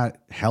 If you're not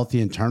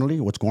healthy internally,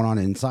 what's going on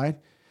inside,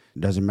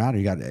 it doesn't matter.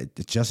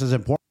 It's just as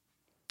important.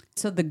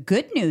 So the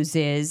good news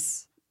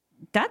is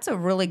that's a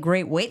really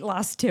great weight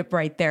loss tip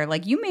right there.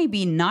 Like, you may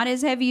be not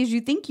as heavy as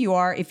you think you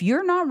are. If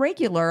you're not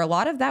regular, a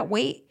lot of that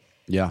weight,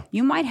 Yeah.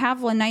 you might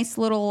have a nice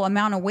little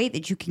amount of weight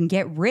that you can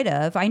get rid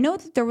of. I know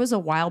that there was a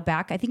while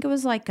back, I think it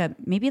was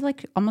maybe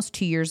almost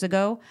 2 years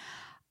ago,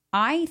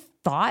 I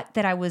thought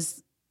that I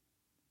was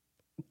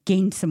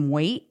gained some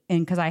weight,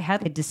 and because I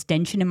had a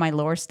distension in my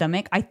lower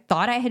stomach, I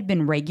thought I had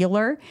been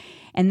regular.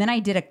 And then I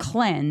did a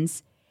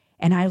cleanse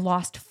and I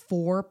lost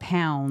 4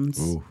 pounds.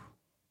 Ooh.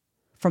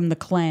 From the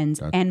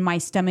cleanse, and my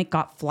stomach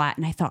got flat.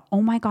 And I thought,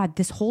 oh my God,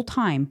 this whole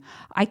time,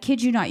 I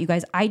kid you not, you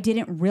guys, I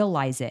didn't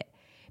realize it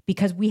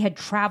because we had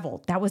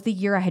traveled. That was the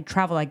year I had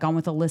traveled. I'd gone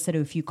with Alyssa to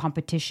a few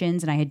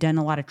competitions and I had done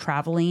a lot of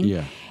traveling.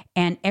 Yeah.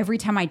 And every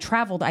time I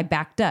traveled, I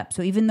backed up.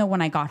 So even though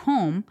when I got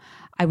home,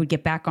 I would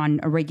get back on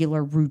a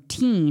regular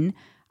routine,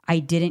 I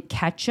didn't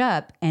catch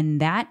up. And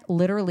that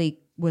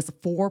literally was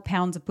 4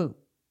 pounds of poop.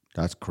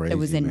 That's crazy. It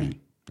was in me.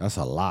 That's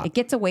a lot. It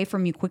gets away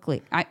from you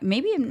quickly.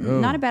 Maybe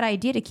not a bad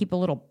idea to keep a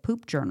little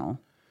poop journal.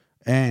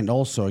 And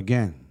also,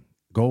 again,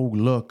 go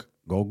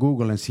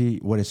Google and see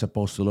what it's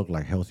supposed to look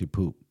like, healthy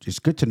poop. It's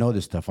good to know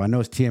this stuff. I know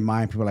it's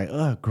TMI and people are like,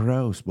 oh,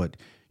 gross. But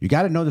you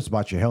got to know this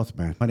about your health,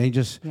 man. It ain't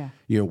just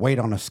your weight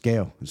on a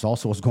scale. It's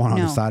also what's going on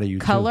inside of you,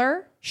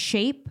 color,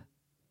 shape.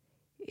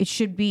 It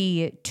should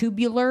be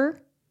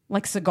tubular,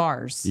 like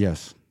cigars.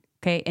 Yes.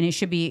 Okay, and it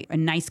should be a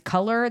nice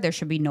color. There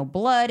should be no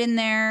blood in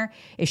there.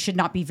 It should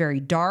not be very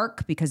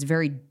dark because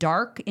very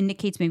dark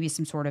indicates maybe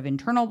some sort of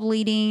internal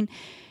bleeding.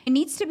 It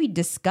needs to be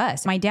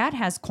discussed. My dad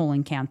has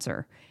colon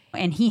cancer,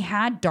 and he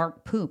had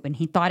dark poop, and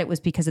he thought it was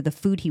because of the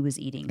food he was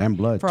eating. And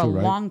blood, for too, a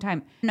right? long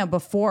time. No,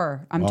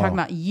 before. I'm talking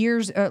about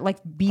years, like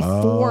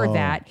before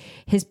that,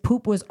 his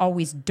poop was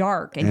always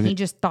dark, and he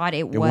just thought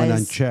it was... It went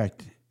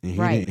unchecked. He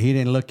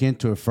didn't look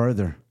into it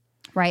further.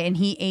 Right, and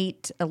he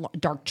ate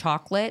dark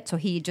chocolate, so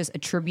he just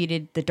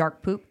attributed the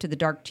dark poop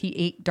to he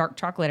ate dark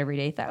chocolate every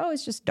day. He thought, oh,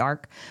 it's just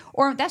dark.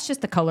 Or that's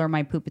just the color of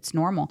my poop, it's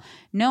normal.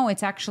 No,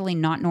 it's actually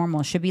not normal.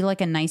 It should be like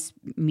a nice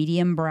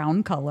medium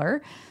brown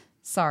color.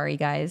 Sorry,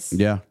 guys.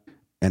 Yeah,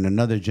 and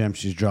another gem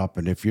she's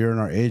dropping. If you're in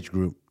our age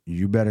group,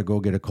 you better go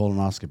get a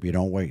colonoscopy.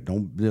 Don't wait.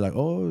 Don't be like,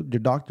 oh, the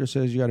doctor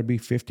says you got to be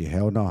 50.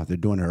 Hell no, they're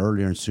doing it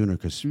earlier and sooner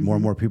because more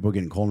and more people are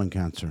getting colon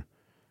cancer.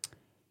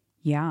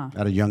 Yeah.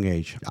 At a young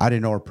age. I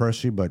didn't know her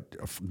personally, but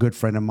a good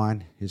friend of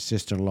mine, his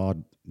sister-in-law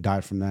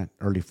died from that,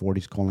 early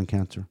 40s, colon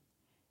cancer.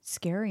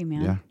 Scary,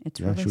 man. Yeah. It's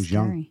really she was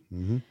scary.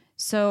 Young. Mm-hmm.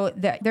 So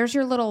there's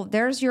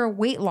your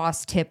weight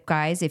loss tip,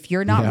 guys. If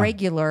you're not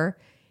regular,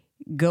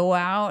 go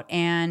out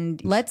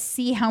and let's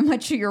see how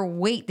much of your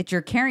weight that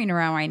you're carrying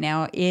around right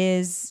now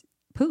is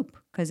poop.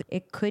 Because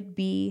it could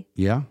be...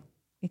 Yeah.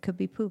 It could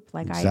be poop.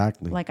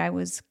 Exactly. I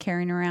was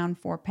carrying around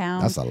 4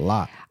 pounds. That's a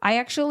lot. I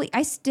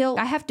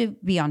have to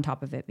be on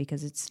top of it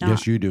because it's not.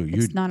 Yes, you do.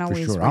 It's not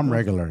always for sure. I'm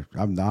regular.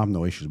 I'm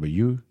no issues, but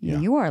you? Yeah.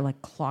 You are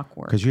like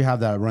clockwork. Because you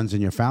have that runs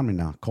in your family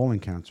now, colon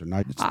cancer.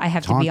 Now I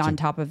have to be on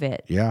top of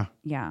it. Yeah.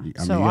 Yeah.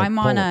 So I'm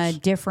on a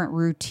different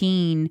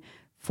routine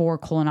for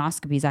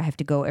colonoscopies. I have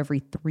to go every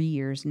 3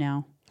 years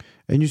now.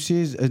 And you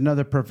see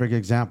another perfect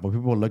example.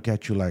 People look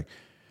at you like,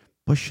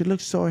 but she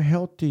looks so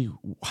healthy.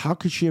 How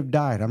could she have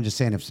died? I'm just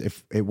saying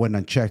if it went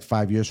unchecked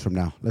 5 years from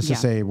now. Let's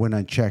just say it went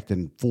unchecked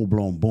and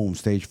full-blown, boom,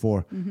 stage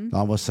 4. Mm-hmm.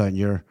 All of a sudden,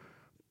 your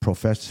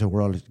professor said,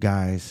 well,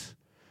 guys,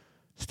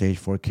 stage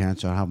 4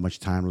 cancer, I don't have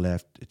much time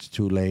left. It's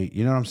too late.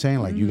 You know what I'm saying?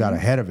 Like, you got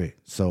ahead of it.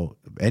 So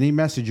any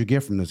message you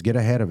get from this, get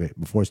ahead of it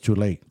before it's too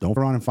late. Don't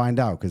run and find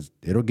out because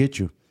it'll get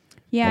you.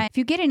 Yeah. If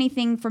you get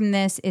anything from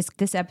this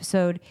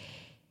episode...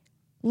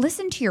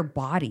 Listen to your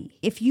body.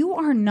 If you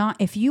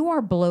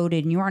are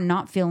bloated and you are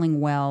not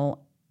feeling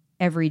well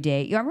every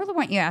day, I really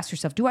want you to ask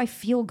yourself, do I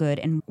feel good?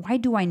 And why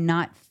do I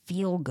not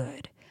feel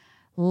good?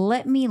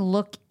 Let me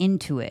look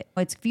into it.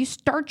 It's if you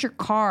start your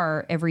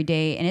car every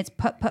day and it's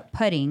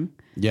putting.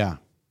 Yeah.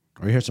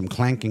 Or you hear some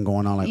clanking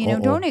going on.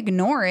 Like, don't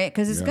ignore it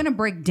because it's going to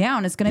break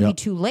down. It's going to be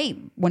too late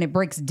when it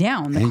breaks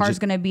down. The car's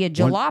going to be a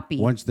jalopy.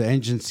 Once the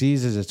engine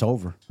seizes, it's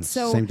over.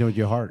 Same thing with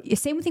your heart.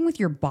 Same thing with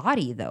your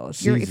body, though.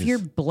 If you're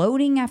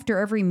bloating after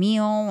every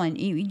meal and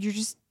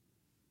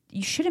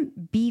you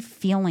shouldn't be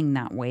feeling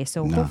that way.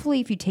 So hopefully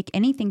if you take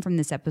anything from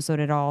this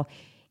episode at all,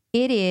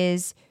 it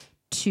is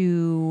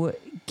to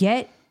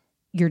get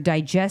your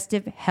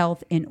digestive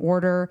health in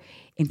order,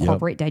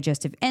 incorporate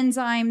digestive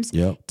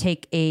enzymes,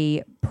 take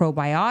a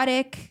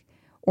probiotic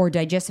or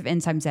digestive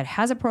enzymes that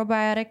has a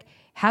probiotic,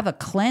 have a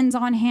cleanse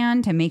on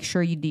hand to make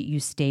sure you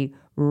stay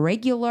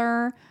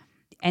regular,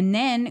 and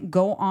then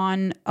go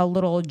on a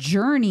little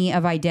journey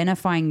of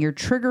identifying your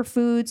trigger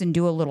foods and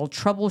do a little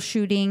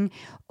troubleshooting.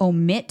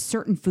 Omit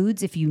certain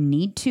foods if you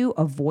need to,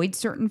 avoid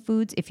certain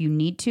foods if you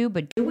need to,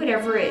 but do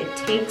whatever it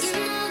takes to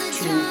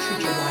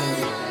treat your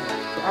body.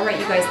 All right,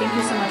 you guys, thank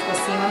you so much. We'll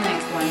see you on the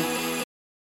next one.